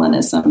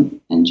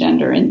Stalinism and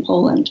gender in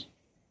Poland.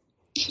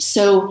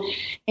 So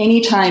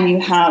anytime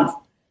you have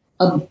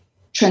a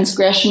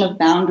transgression of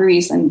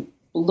boundaries and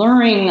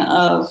blurring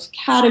of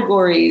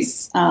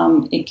categories,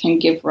 it can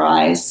give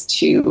rise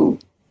to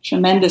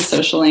tremendous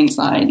social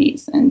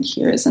anxieties. And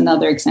here is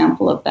another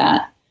example of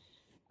that.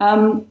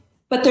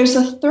 But there's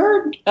a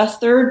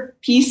third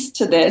piece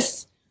to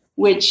this,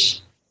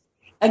 which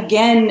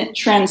again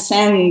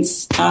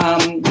transcends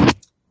the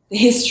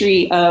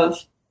history of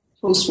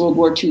post-World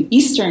War II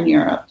Eastern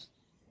Europe.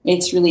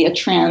 It's really a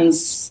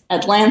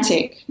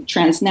transatlantic,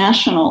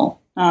 transnational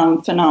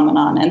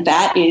phenomenon, and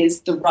that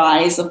is the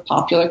rise of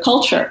popular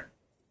culture.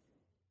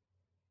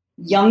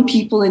 Young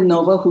people in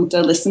Nowa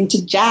Huta listened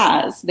to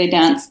jazz. They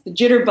danced the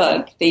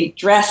jitterbug. They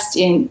dressed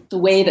in the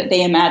way that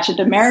they imagined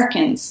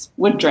Americans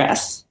would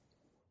dress.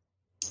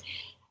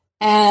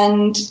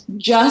 And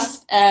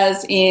just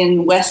as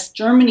in West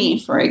Germany,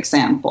 for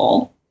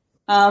example,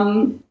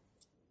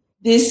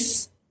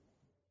 this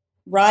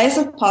rise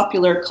of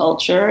popular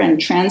culture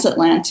and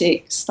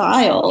transatlantic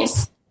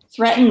styles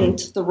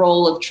threatened the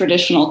role of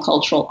traditional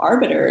cultural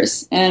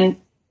arbiters and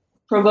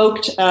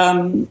provoked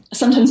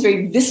sometimes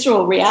very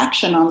visceral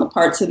reaction on the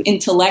parts of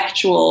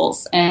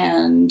intellectuals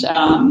and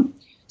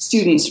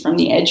students from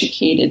the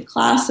educated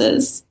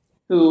classes,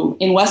 who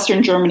in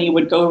Western Germany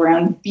would go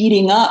around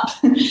beating up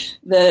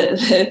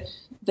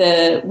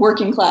the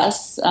working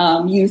class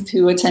youth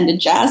who attended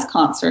jazz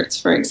concerts,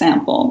 for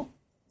example.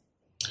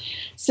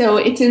 So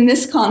it's in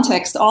this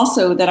context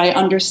also that I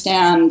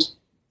understand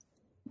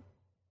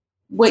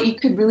what you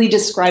could really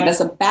describe as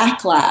a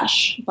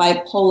backlash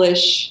by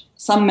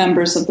some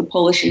members of the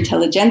Polish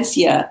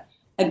intelligentsia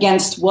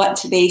against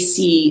what they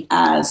see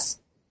as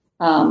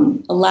a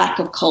lack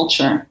of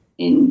culture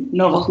in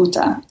Nowa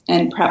Huta.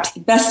 And perhaps the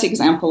best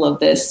example of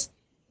this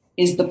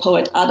is the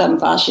poet Adam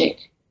Wazik,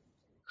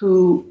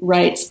 who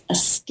writes a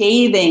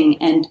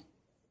scathing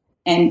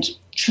and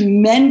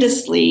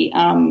tremendously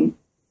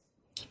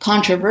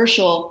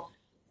controversial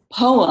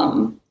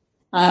poem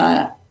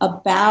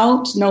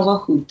about Nova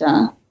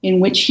Huta, in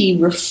which he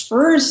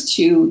refers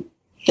to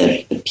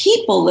the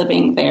people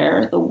living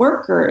there, the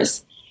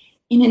workers,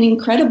 in an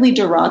incredibly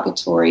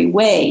derogatory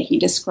way. He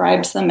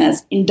describes them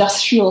as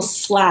industrial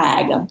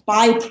slag, a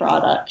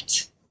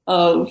byproduct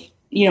of,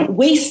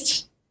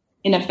 waste,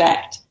 in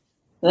effect,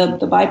 the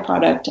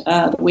byproduct,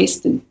 the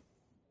wasted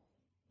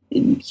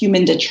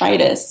human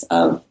detritus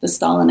of the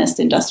Stalinist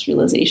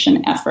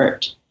industrialization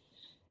effort.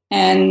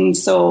 And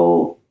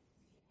so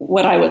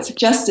what I would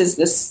suggest is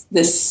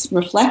this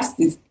reflects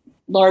these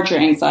larger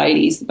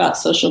anxieties about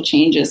social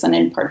changes, and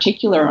in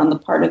particular on the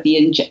part of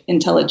the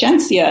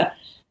intelligentsia,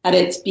 that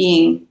it's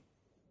being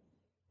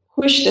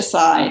pushed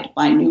aside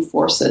by new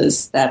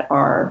forces that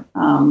are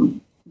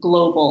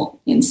global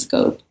in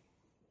scope.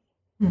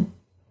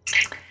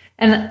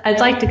 And I'd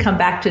like to come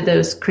back to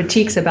those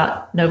critiques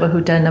about Nova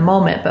Huta in a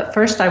moment, but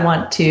first I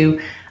want to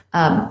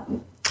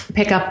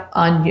pick up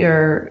on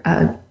your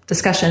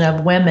discussion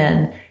of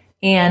women.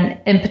 And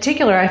in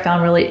particular, I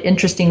found really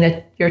interesting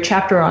that your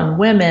chapter on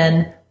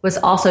women was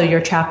also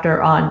your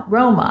chapter on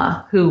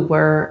Roma, who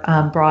were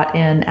brought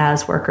in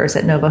as workers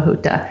at Nova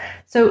Huta.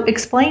 So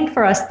explain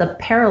for us the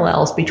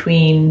parallels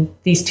between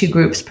these two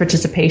groups'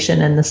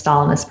 participation in the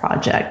Stalinist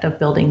project of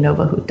building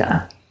Nova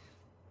Huta.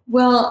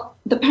 Well,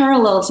 the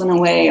parallels in a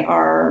way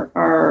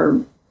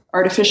are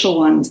artificial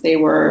ones. They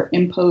were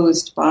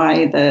imposed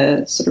by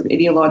the sort of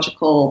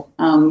ideological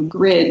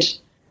grid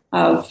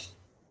of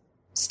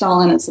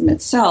Stalinism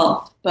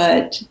itself.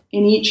 But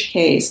in each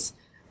case,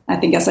 I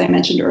think, as I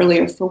mentioned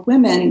earlier, for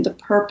women, the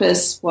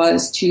purpose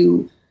was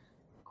to,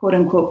 quote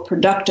unquote,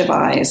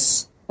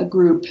 productivize a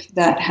group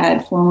that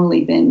had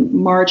formerly been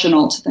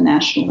marginal to the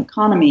national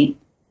economy,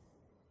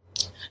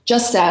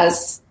 just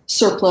as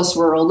surplus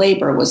rural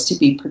labor was to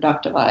be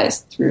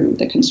productivized through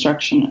the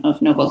construction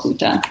of Nova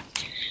Huta.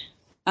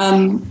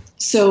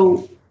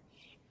 So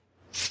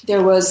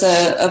there was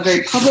a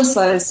very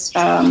publicized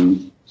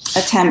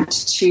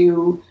attempt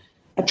to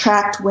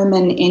attract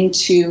women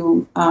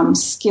into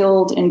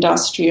skilled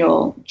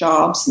industrial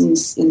jobs in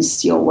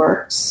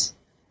steelworks,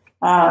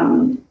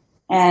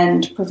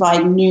 and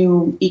provide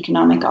new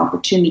economic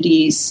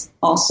opportunities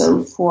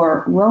also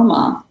for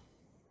Roma,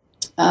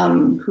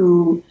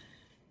 who,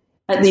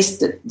 at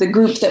least the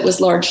group that was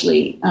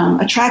largely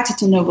attracted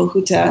to Nova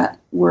Huta,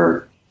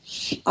 were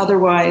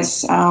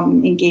otherwise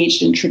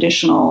engaged in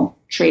traditional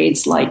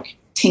trades like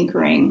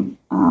tinkering,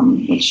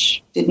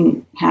 which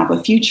didn't have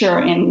a future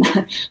in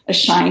a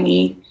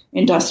shiny,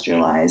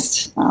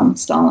 industrialized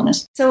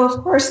Stalinist. So,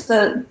 of course,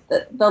 the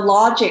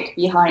logic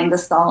behind the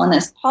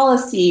Stalinist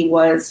policy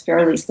was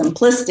fairly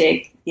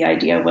simplistic. The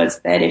idea was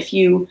that if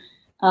you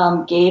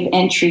gave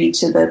entry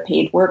to the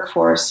paid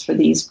workforce for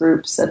these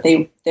groups, that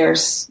they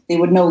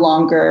would no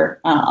longer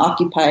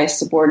occupy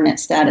subordinate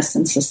status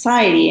in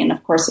society. And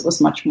of course, it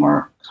was much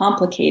more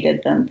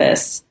complicated than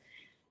this.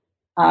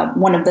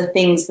 One of the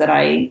things that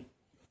I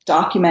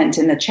document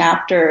in the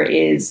chapter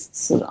is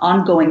sort of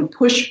ongoing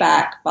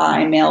pushback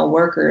by male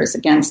workers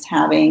against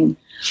having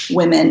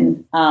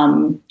women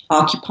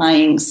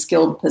occupying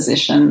skilled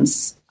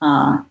positions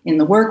in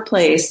the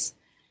workplace.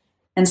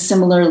 And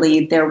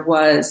similarly, there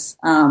was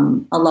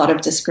a lot of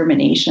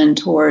discrimination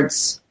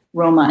towards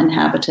Roma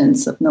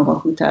inhabitants of Nova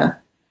Huta,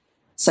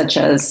 such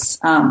as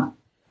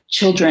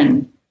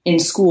children in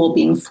school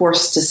being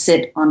forced to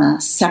sit on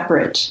a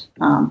separate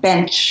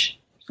bench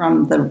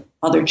from the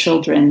other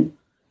children,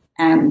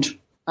 and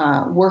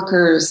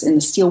workers in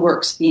the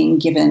steelworks being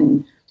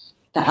given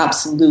the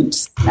absolute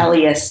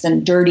smelliest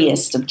and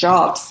dirtiest of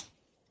jobs.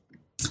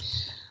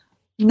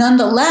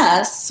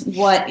 Nonetheless,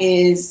 what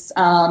is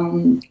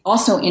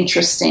also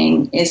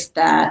interesting is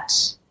that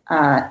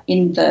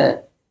in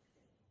the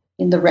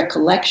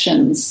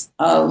recollections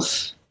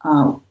of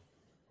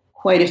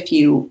quite a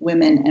few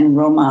women and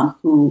Roma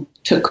who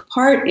took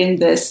part in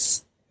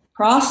this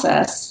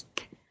process,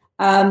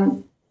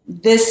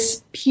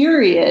 this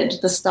period,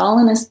 the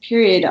Stalinist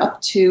period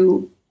up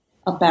to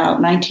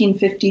about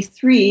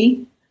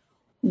 1953,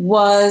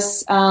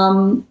 was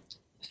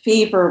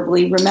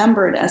favorably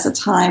remembered as a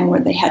time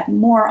where they had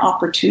more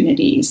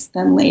opportunities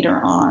than later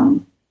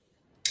on.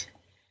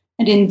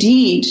 And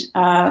indeed,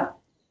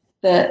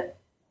 the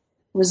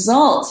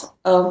result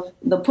of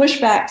the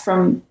pushback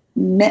from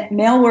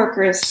male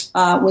workers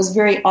was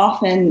very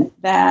often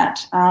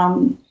that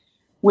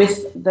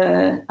with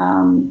the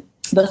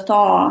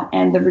thaw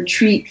and the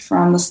retreat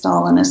from the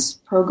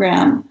Stalinist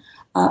program,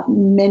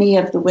 many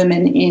of the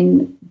women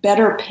in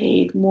better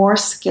paid, more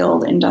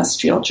skilled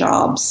industrial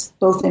jobs,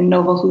 both in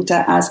Nova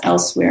Huta as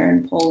elsewhere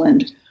in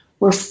Poland,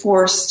 were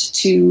forced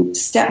to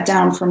step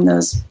down from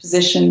those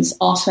positions,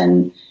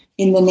 often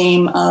in the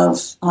name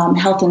of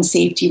health and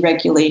safety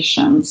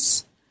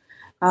regulations.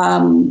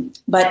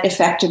 But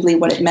effectively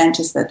what it meant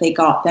is that they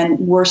got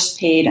then worse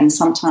paid and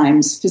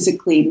sometimes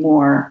physically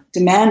more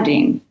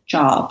demanding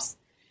jobs.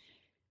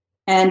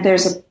 And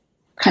there's a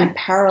kind of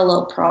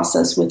parallel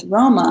process with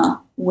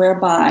Roma,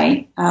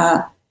 whereby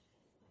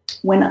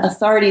when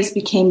authorities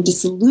became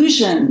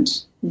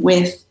disillusioned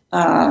with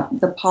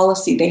the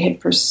policy they had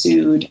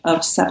pursued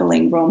of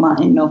settling Roma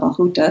in Nova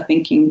Huta,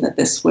 thinking that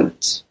this would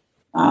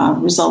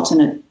result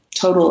in a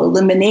total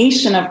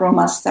elimination of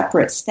Roma's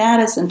separate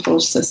status in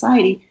Polish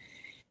society,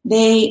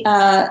 they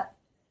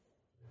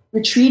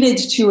retreated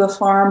to a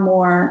far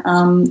more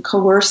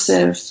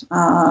coercive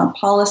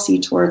policy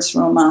towards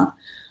Roma,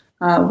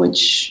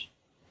 which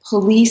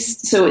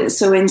policed.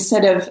 So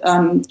instead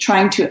of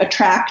trying to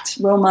attract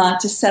Roma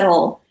to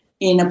settle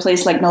in a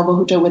place like Nova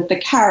Huta with the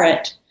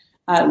carrot,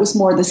 it was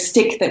more the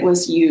stick that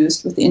was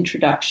used with the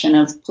introduction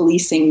of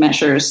policing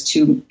measures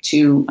to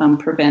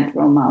prevent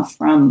Roma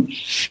from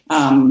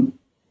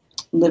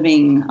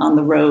living on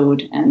the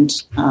road and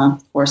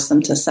force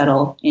them to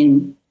settle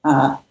in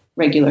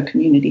regular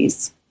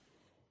communities.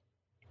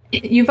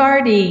 You've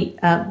already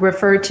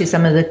referred to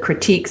some of the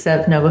critiques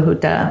of Nova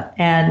Huta,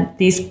 and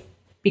these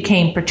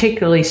became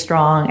particularly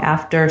strong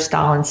after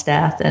Stalin's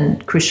death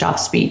and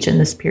Khrushchev's speech in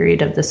this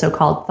period of the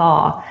so-called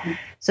thaw.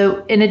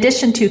 So in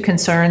addition to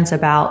concerns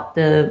about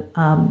the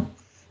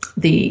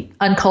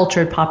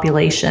uncultured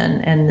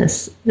population and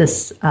this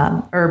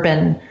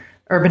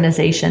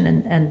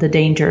urbanization and the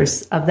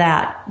dangers of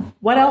that,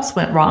 what else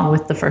went wrong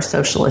with the first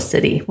socialist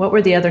city? What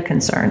were the other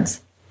concerns?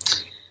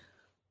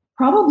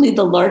 Probably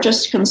the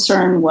largest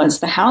concern was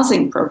the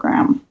housing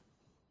program.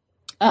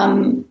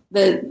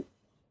 The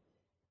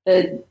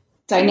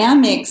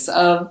dynamics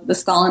of the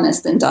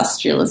Stalinist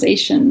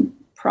industrialization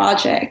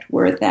project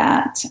were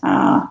that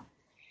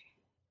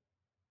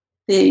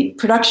the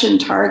production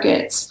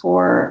targets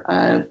for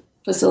a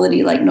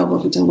facility like Nova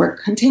Huta were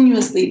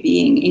continuously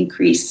being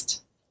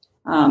increased.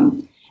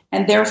 And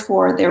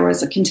therefore, there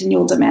was a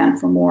continual demand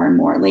for more and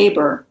more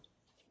labor.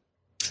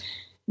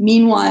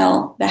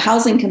 Meanwhile, the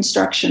housing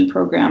construction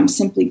program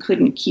simply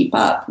couldn't keep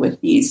up with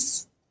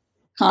these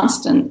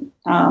constant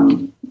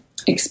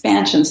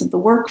expansions of the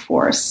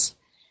workforce.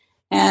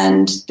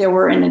 And there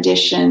were, in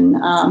addition,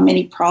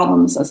 many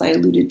problems, as I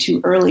alluded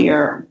to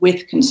earlier,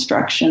 with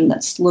construction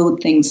that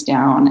slowed things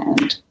down,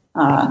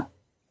 and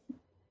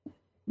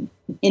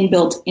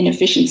inbuilt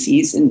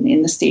inefficiencies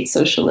in the state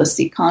socialist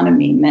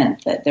economy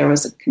meant that there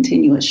was a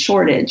continuous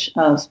shortage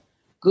of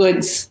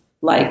goods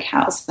like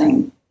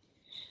housing.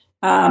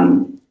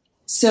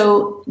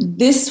 So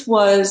this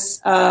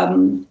was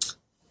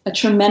a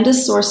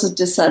tremendous source of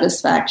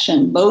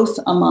dissatisfaction, both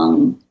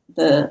among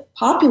the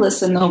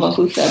populace in Nova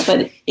Huta,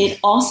 but it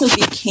also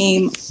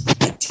became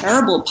a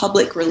terrible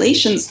public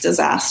relations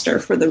disaster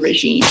for the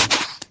regime.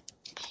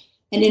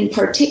 And in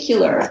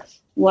particular,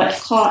 what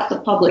caught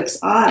the public's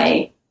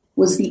eye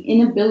was the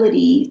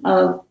inability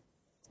of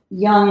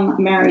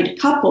young married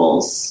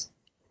couples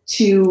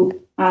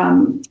to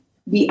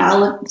be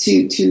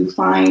to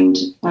find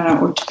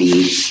or to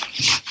be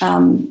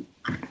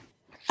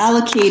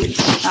allocated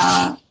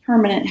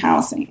permanent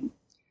housing.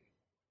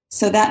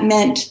 So that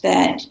meant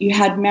that you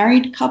had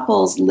married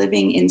couples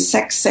living in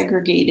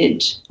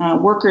sex-segregated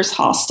workers'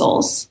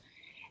 hostels.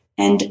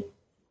 And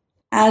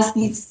as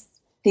these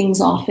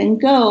things often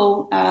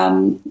go,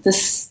 the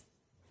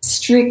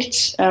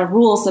strict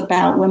rules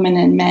about women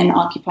and men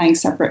occupying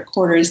separate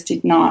quarters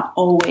did not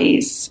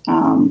always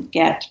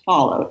get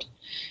followed.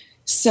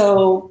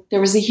 So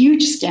there was a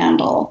huge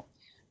scandal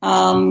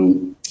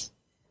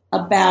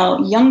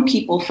about young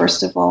people,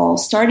 first of all,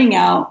 starting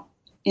out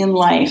in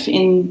life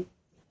in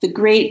the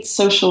great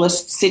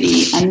socialist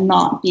city and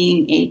not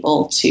being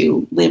able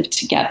to live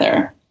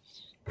together.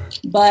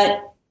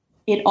 But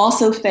it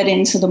also fed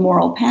into the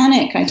moral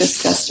panic I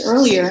discussed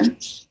earlier.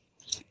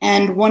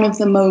 And one of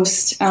the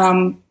most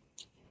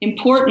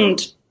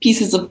important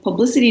pieces of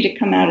publicity to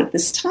come out at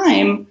this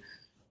time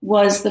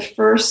was the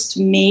first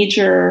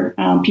major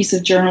piece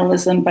of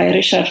journalism by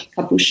Ryszard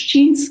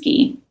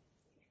Kapuściński,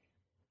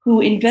 who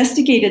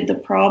investigated the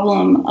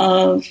problem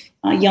of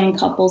young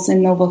couples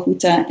in Nova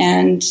Huta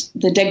and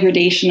the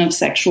degradation of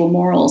sexual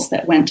morals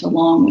that went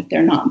along with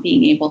their not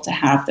being able to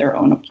have their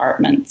own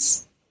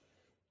apartments.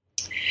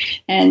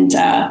 And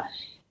the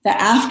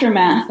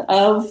aftermath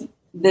of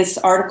this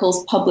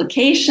article's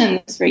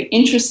publication is very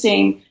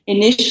interesting.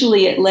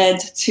 Initially, it led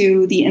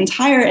to the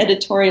entire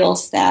editorial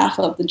staff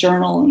of the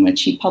journal in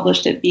which he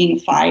published it being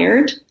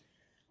fired.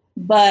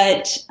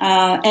 But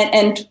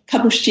and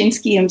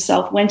Kapuściński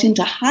himself went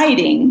into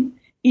hiding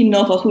in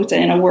Nova Huta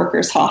in a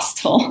workers'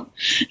 hostel.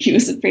 He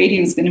was afraid he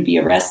was going to be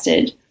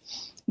arrested.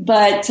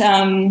 But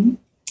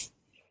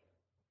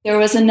there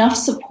was enough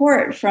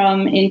support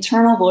from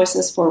internal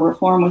voices for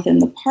reform within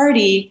the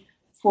party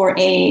for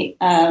a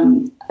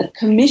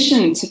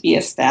commission to be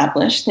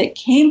established that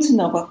came to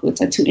Nova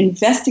Huta to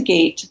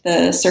investigate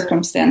the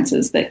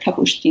circumstances that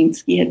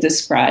Kapuściński had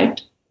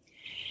described.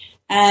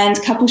 And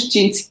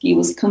Kapuściński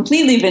was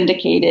completely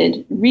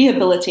vindicated,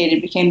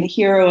 rehabilitated, became the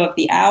hero of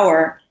the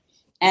hour,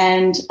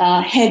 and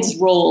heads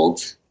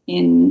rolled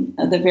in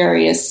the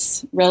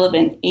various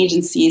relevant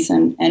agencies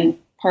and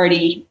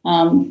party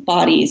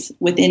bodies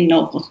within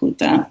Nova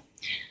Huta,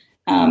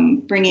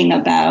 bringing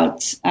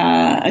about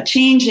a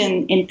change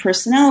in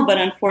personnel. But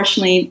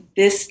unfortunately,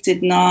 this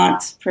did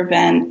not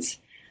prevent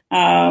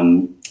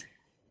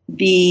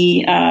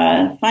the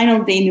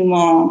final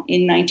denouement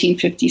in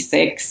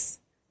 1956,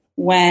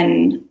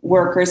 when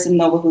workers in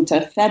Nova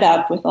Huta, fed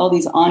up with all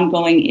these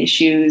ongoing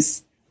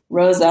issues,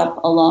 rose up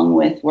along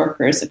with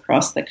workers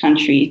across the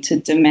country to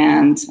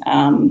demand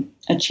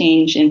a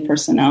change in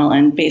personnel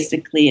and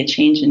basically a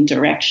change in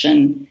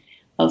direction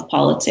of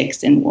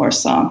politics in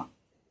Warsaw.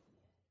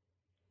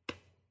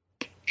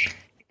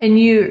 And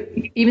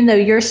even though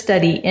your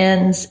study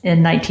ends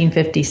in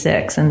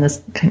 1956 and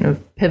this kind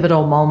of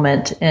pivotal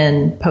moment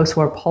in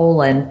post-war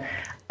Poland,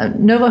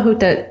 Nova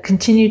Huta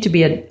continued to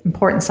be an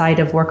important site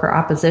of worker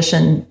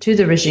opposition to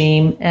the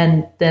regime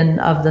and then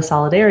of the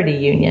Solidarity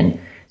Union.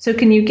 So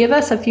can you give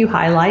us a few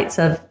highlights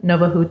of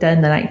Nova Huta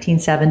in the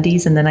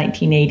 1970s and the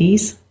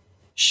 1980s?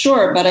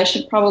 Sure, but I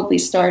should probably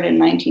start in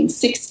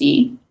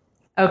 1960.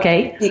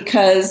 Okay.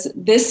 Because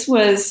this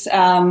was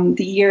the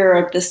year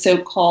of the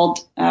so-called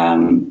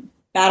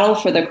Battle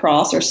for the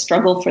Cross, or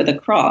Struggle for the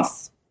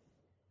Cross,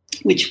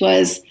 which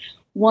was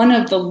one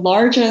of the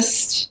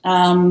largest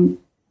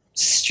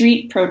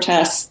street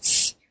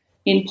protests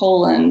in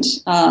Poland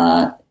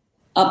up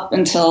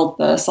until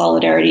the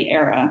Solidarity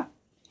era.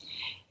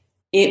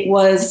 It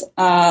was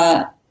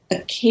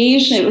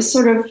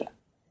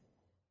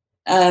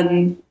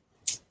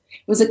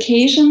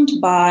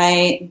occasioned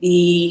by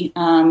the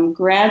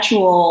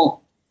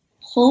gradual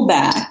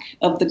pullback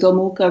of the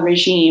Gomułka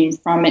regime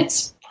from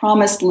its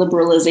promised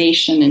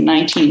liberalization in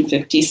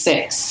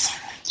 1956.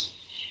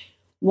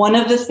 One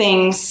of the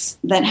things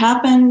that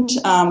happened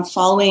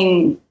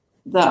following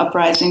the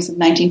uprisings of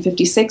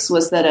 1956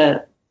 was that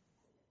a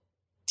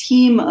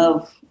team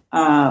of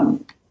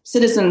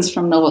citizens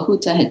from Nova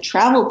Huta had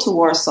traveled to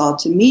Warsaw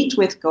to meet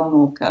with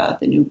Gomułka,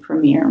 the new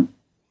premier,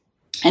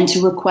 and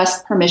to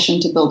request permission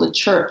to build a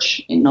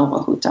church in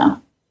Nova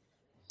Huta.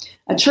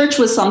 A church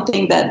was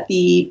something that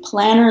the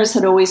planners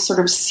had always sort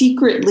of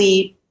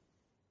secretly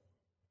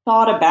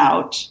thought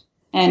about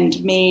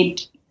and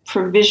made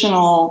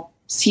provisional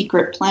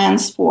secret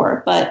plans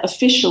for, but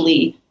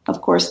officially,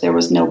 of course, there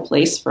was no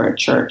place for a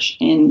church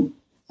in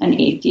an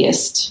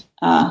atheist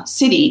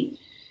city.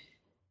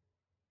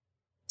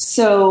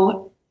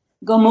 So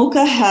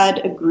Gomułka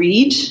had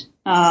agreed,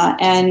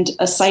 and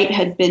a site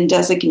had been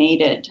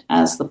designated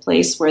as the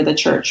place where the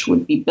church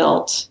would be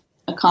built.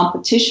 A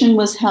competition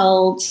was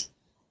held,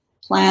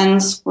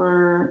 plans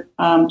were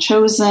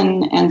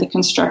chosen, and the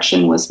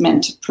construction was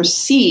meant to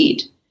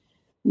proceed.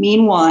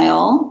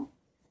 Meanwhile,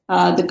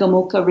 the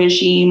Gomułka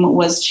regime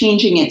was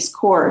changing its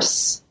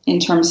course in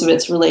terms of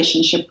its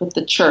relationship with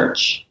the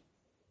church.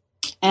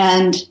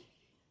 And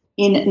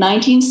in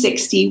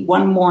 1960,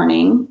 one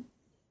morning,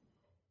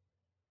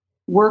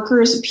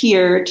 workers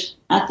appeared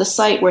at the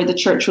site where the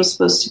church was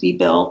supposed to be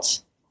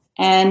built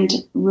and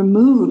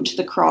removed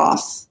the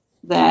cross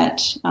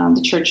that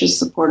the church's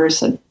supporters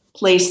had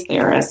placed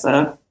there as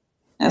a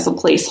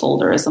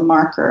placeholder, as a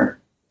marker.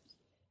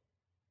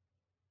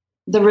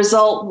 The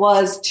result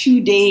was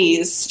 2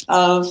 days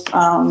of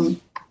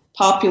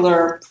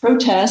popular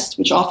protest,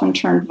 which often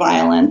turned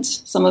violent.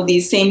 Some of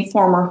these same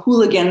former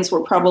hooligans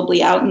were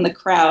probably out in the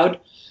crowd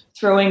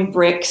throwing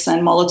bricks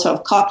and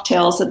Molotov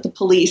cocktails at the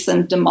police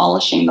and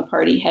demolishing the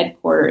party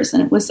headquarters.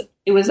 And it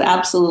was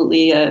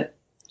absolutely a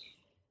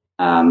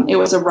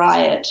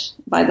riot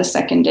by the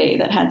second day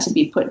that had to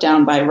be put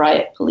down by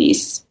riot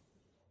police.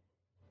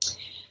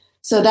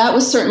 So that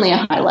was certainly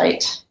a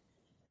highlight.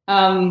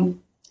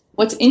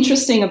 What's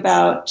interesting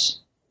about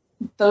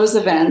those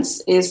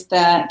events is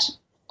that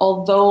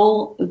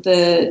although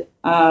the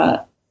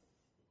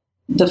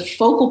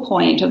focal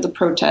point of the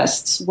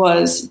protests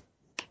was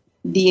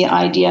the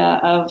idea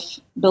of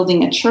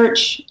building a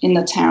church in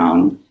the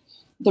town,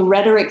 the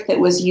rhetoric that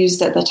was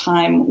used at the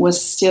time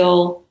was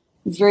still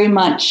very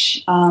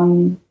much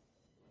a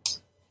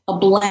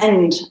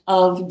blend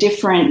of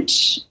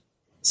different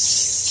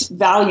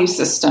value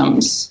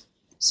systems.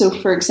 So,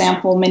 for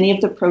example, many of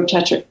the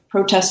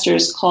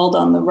protesters called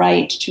on the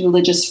right to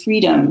religious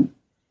freedom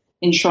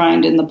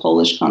enshrined in the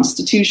Polish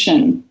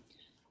constitution.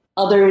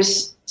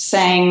 Others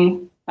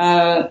sang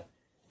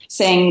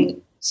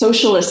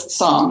socialist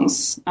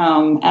songs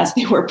as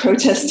they were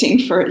protesting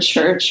for a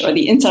church, or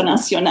the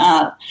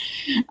Internationale.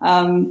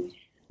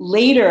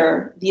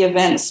 Later, the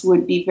events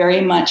would be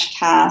very much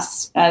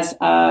cast as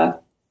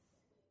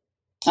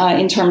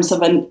in terms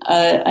of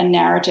a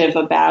narrative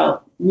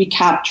about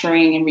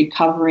recapturing and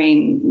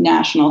recovering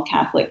national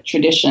Catholic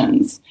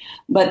traditions.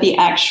 But the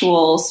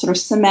actual sort of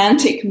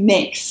semantic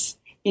mix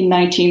in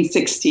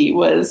 1960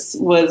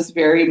 was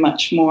very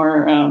much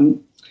more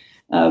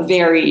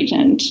varied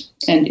and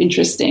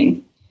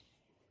interesting.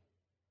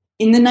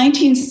 In the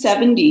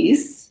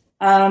 1970s,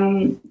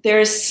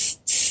 there's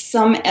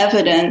some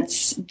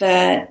evidence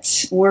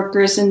that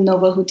workers in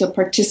Nova Huta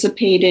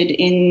participated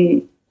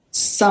in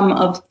some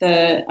of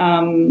the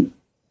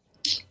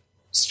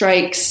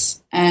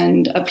strikes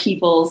and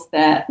upheavals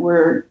that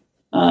were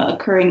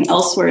occurring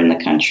elsewhere in the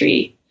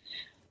country.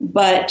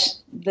 But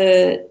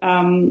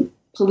the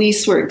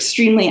police were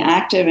extremely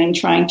active in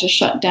trying to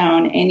shut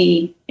down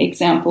any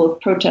example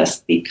of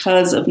protest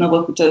because of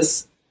Nova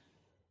Huta's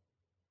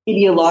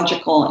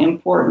ideological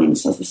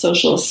importance as a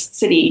socialist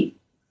city.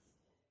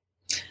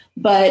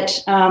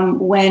 But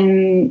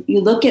when you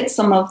look at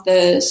some of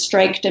the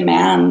strike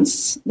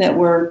demands that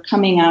were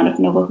coming out of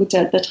Nova Huta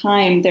at the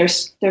time, they're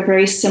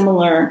very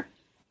similar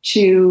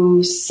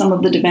to some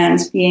of the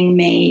demands being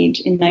made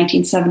in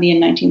 1970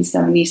 and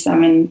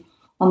 1977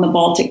 on the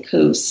Baltic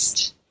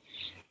coast.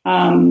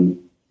 In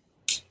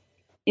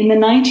the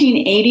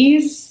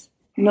 1980s,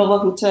 Nova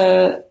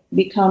Huta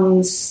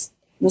becomes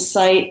the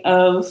site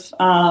of,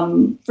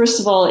 first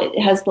of all, it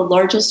has the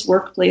largest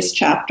workplace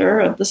chapter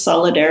of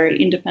the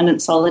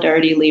Independent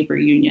Solidarity Labor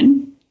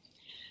Union.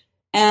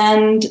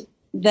 And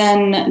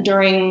then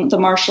during the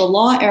martial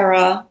law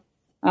era,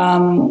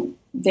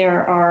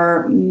 there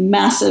are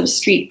massive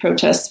street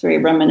protests, very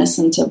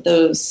reminiscent of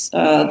those,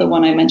 the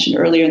one I mentioned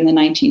earlier in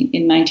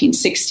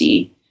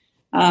 1960,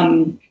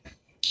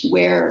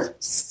 where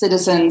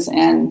citizens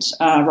and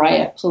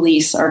riot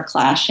police are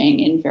clashing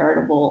in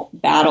veritable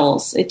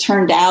battles. It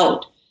turned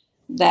out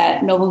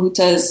that Nova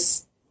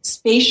Huta's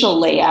spatial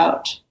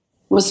layout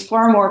was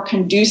far more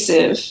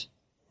conducive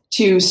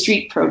to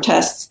street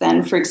protests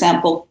than, for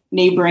example,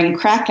 neighboring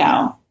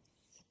Krakow.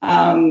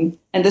 And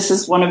this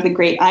is one of the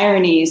great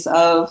ironies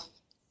of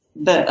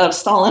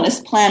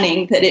Stalinist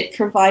planning, that it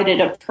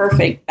provided a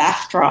perfect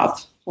backdrop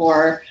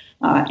for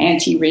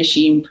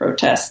anti-regime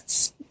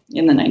protests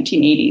in the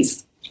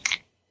 1980s.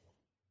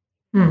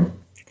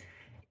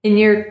 In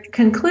your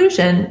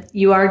conclusion,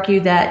 you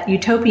argue that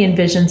utopian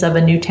visions of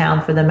a new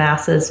town for the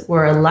masses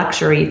were a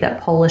luxury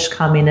that Polish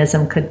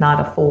communism could not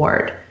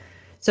afford.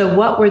 So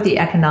what were the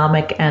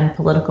economic and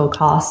political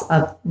costs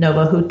of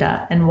Nova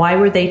Huta, and why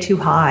were they too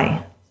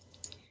high?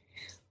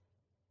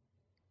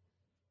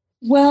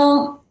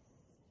 Well,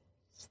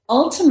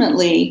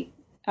 ultimately,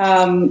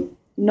 Nova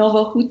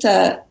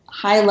Huta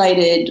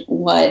highlighted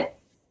what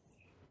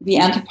the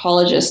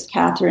anthropologist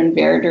Catherine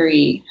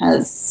Verdery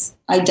has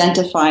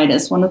identified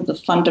as one of the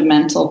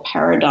fundamental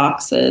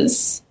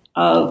paradoxes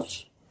of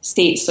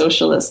state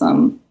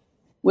socialism,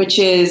 which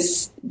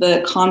is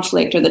the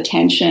conflict or the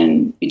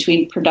tension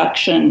between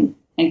production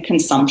and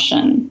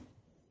consumption.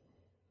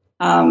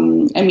 To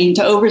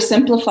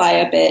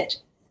oversimplify a bit,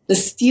 the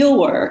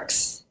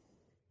steelworks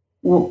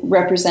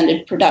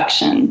represented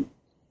production,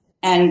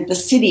 and the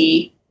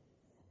city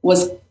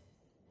was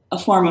a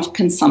form of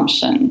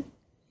consumption.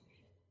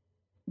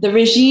 The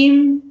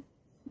regime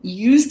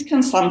used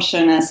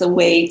consumption as a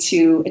way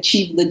to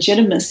achieve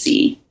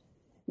legitimacy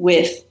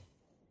with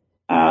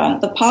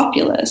the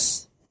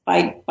populace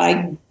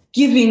by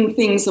giving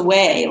things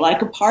away,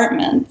 like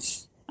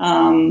apartments.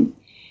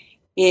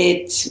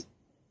 It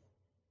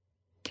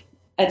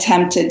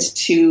attempted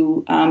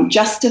to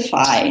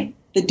justify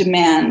the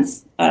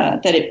demands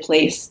that it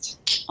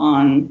placed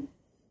on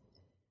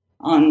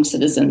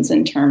citizens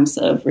in terms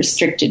of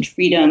restricted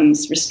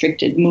freedoms,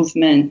 restricted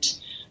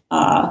movement,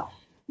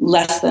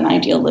 less than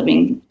ideal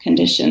living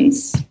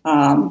conditions,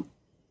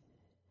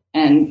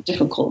 and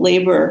difficult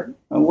labor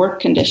or work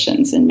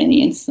conditions in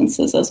many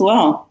instances as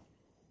well.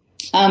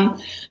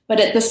 But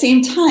at the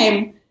same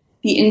time,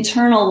 the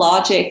internal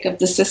logic of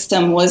the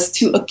system was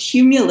to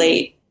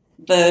accumulate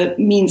the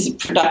means of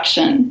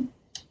production.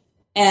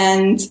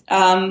 And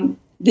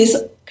this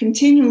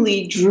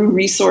continually drew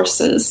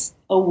resources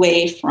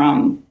away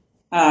from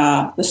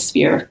the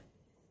sphere of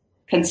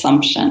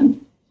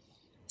consumption.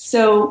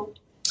 So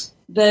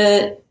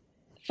the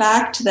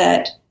fact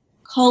that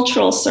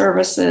cultural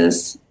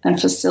services and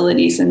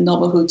facilities in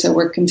Nova Huta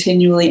were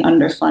continually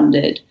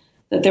underfunded,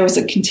 that there was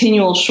a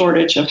continual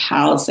shortage of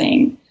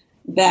housing,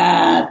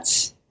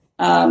 that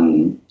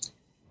the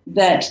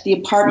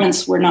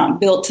apartments were not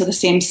built to the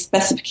same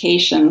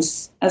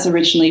specifications as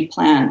originally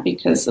planned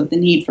because of the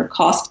need for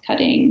cost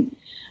cutting,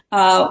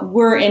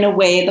 were in a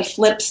way the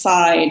flip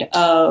side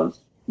of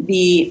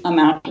the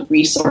amount of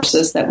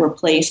resources that were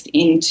placed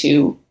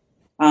into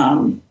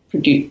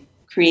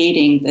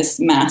creating this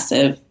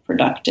massive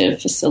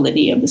productive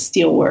facility of the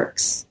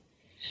steelworks.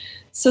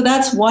 So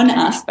that's one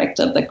aspect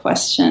of the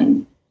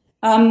question.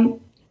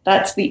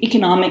 That's the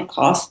economic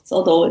costs,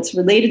 although it's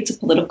related to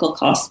political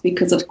costs,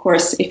 because, of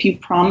course, if you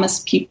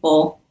promise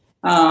people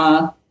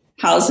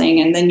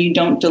housing and then you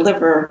don't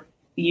deliver,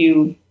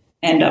 you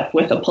end up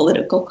with a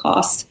political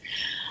cost.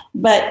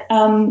 But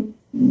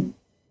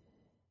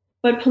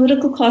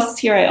political costs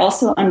here I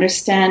also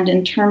understand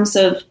in terms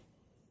of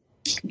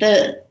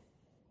the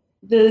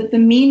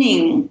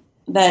meaning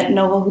that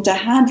Nova Huta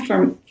had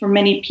for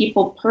many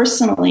people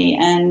personally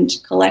and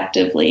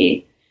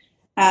collectively,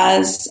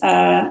 as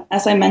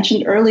I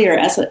mentioned earlier,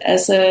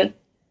 as an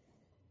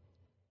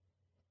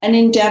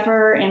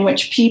endeavor in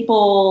which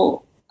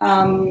people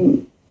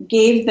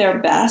gave their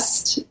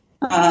best,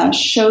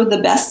 showed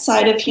the best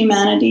side of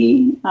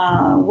humanity,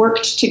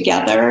 worked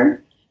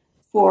together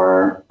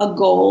for a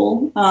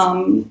goal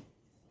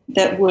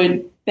that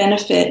would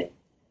benefit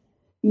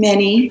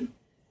many.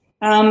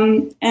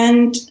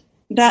 And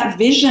that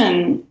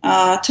vision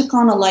took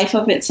on a life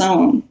of its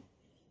own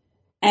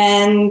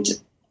and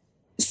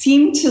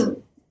seemed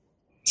to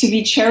to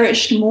be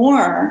cherished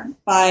more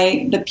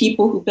by the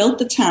people who built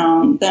the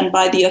town than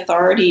by the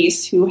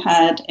authorities who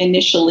had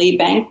initially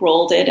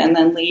bankrolled it and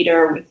then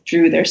later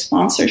withdrew their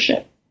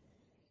sponsorship.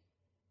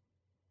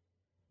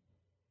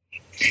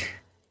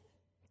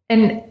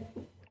 And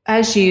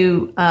as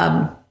you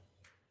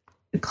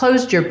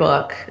closed your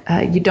book,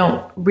 you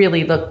don't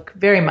really look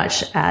very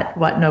much at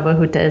what Nowa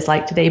Huta is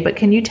like today, but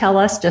can you tell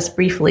us just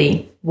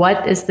briefly,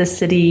 what is the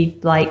city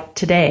like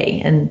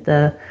today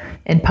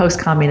in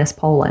post-communist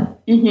Poland?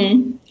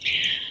 Mm-hmm.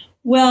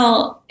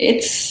 Well,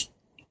 it's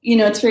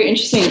very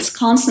interesting. It's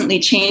constantly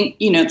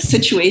changing. The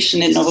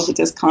situation in Nowa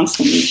Huta is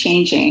constantly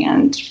changing.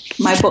 And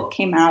my book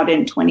came out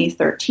in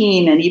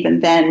 2013, and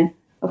even then,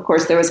 of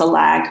course, there was a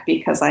lag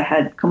because I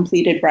had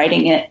completed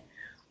writing it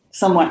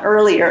somewhat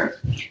earlier.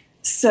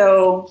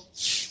 So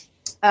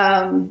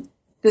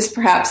this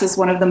perhaps is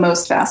one of the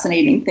most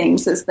fascinating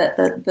things, is that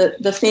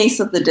the face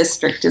of the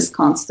district is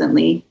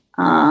constantly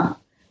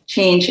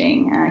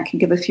changing. I can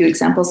give a few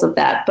examples of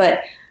that.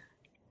 But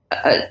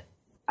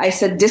I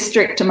said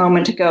district a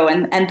moment ago,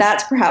 and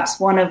that's perhaps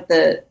one of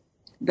the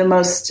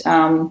most,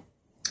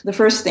 the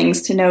first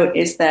things to note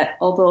is that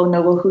although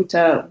Nowa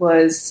Huta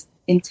was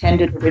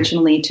intended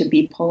originally to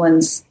be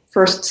Poland's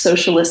first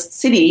socialist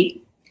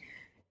city,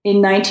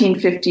 in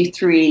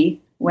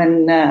 1953,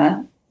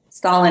 when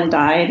Stalin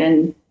died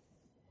and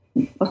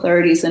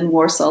authorities in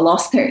Warsaw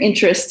lost their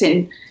interest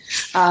in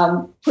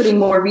putting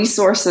more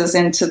resources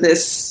into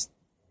this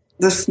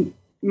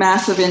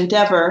massive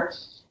endeavor,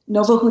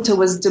 Nowa Huta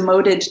was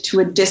demoted to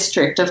a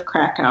district of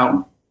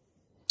Krakow,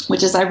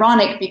 which is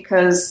ironic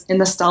because in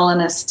the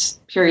Stalinist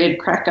period,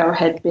 Krakow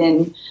had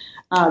been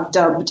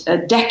dubbed a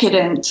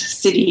decadent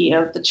city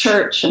of the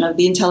church and of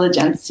the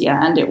intelligentsia,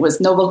 and it was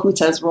Nowa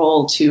Huta's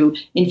role to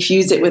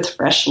infuse it with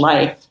fresh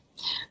life.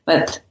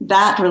 But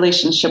that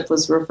relationship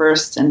was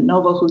reversed, and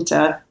Nowa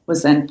Huta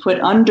was then put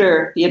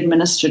under the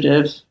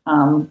administrative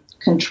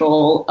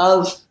control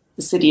of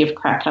the city of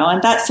Krakow,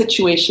 and that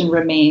situation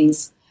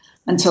remains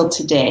until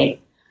today.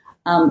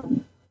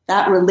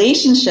 That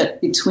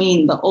relationship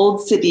between the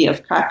old city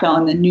of Krakow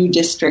and the new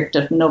district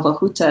of Nowa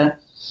Huta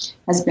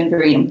has been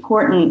very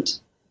important.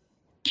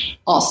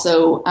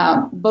 Also,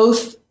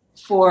 both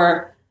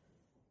for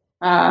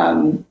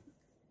Nowa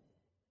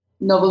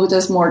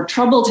Huta's more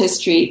troubled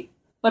history,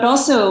 but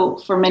also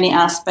for many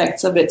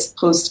aspects of its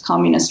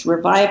post-communist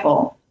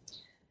revival.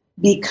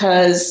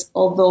 Because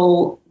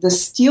although the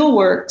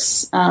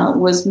steelworks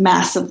was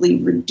massively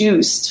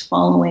reduced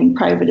following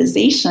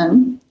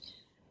privatization,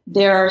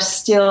 there are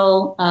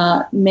still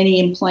many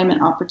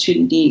employment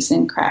opportunities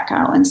in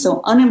Krakow. And so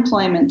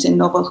unemployment in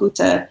Nowa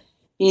Huta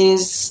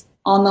is,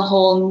 on the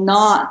whole,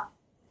 not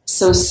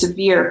so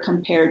severe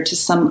compared to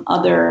some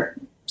other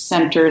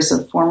centers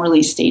of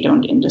formerly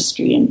state-owned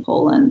industry in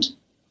Poland.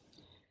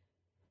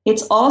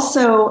 It's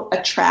also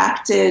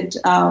attracted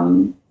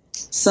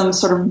some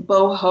sort of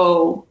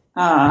boho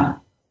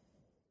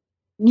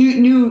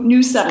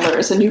new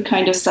settlers, a new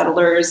kind of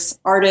settlers,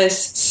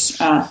 artists,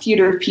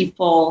 theater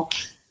people,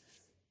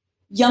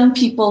 young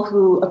people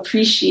who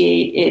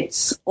appreciate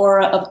its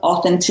aura of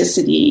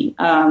authenticity,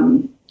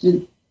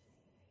 the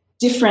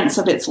difference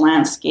of its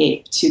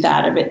landscape to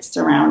that of its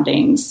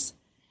surroundings.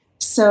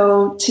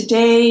 So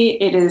today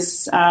it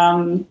is,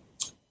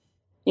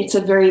 it's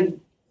a very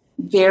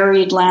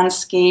varied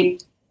landscape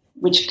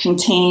which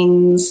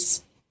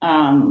contains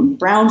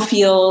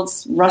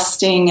brownfields,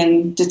 rusting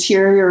and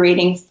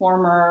deteriorating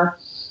former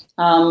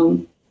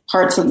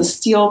parts of the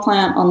steel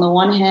plant on the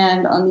one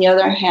hand. On the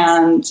other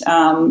hand,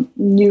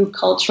 new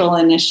cultural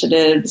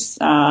initiatives,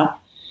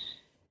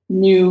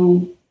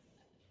 new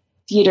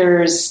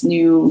theaters,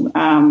 new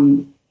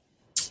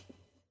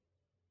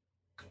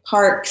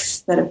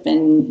parks that have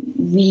been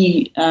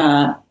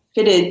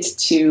refitted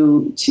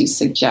to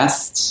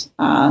suggest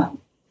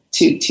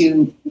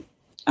to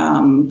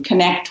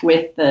connect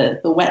with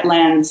the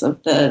wetlands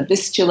of the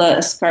Vistula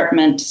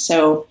escarpment.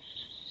 So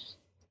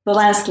the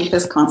landscape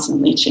is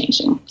constantly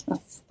changing.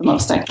 That's the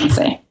most I can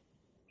say.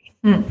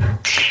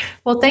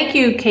 Well, thank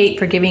you, Kate,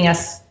 for giving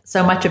us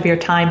so much of your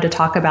time to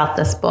talk about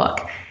this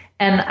book.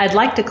 And I'd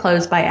like to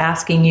close by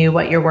asking you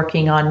what you're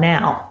working on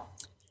now.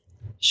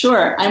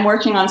 Sure. I'm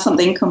working on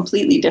something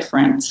completely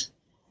different.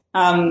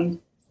 My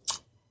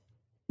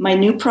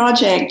new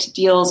project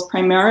deals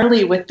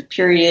primarily with the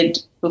period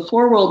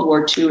before World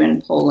War II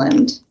in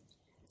Poland.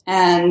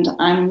 And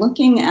I'm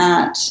looking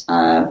at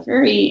a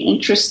very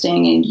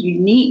interesting and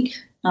unique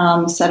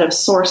set of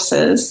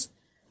sources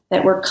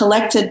that were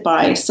collected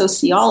by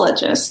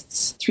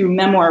sociologists through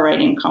memoir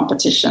writing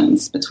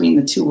competitions between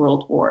the two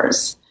world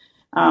wars.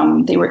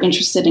 They were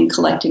interested in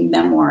collecting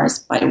memoirs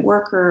by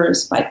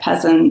workers, by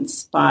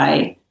peasants,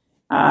 by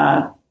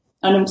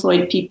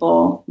unemployed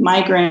people,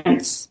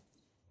 migrants.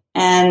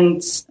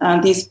 And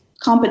these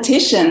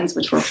competitions,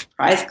 which were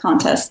prize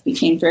contests,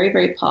 became very,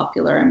 very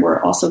popular and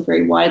were also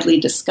very widely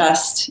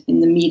discussed in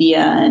the media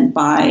and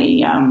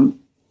by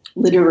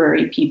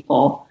literary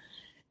people.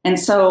 And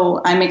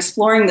so I'm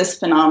exploring this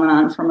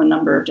phenomenon from a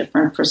number of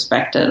different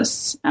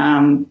perspectives.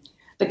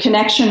 The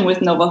connection with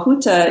Nowa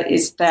Huta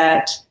is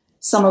that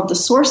some of the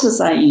sources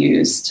I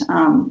used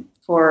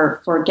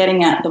for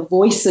getting at the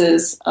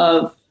voices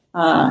of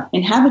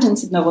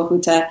inhabitants of Nova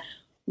Huta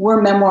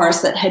were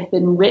memoirs that had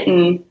been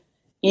written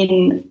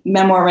in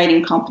memoir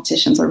writing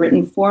competitions or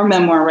written for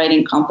memoir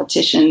writing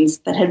competitions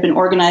that had been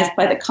organized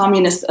by the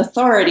communist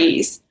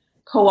authorities,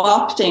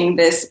 co-opting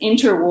this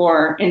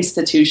interwar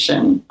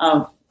institution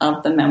of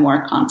the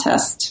memoir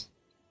contest.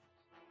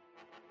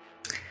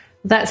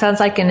 That sounds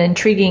like an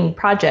intriguing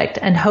project,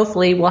 and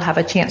hopefully we'll have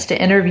a chance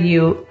to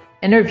interview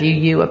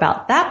you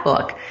about that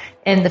book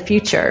in the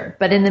future.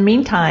 But in the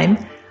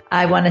meantime,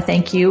 I want to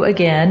thank you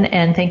again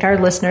and thank our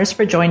listeners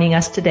for joining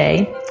us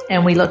today.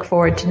 And we look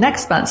forward to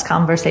next month's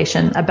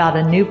conversation about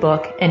a new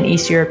book in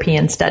East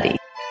European studies.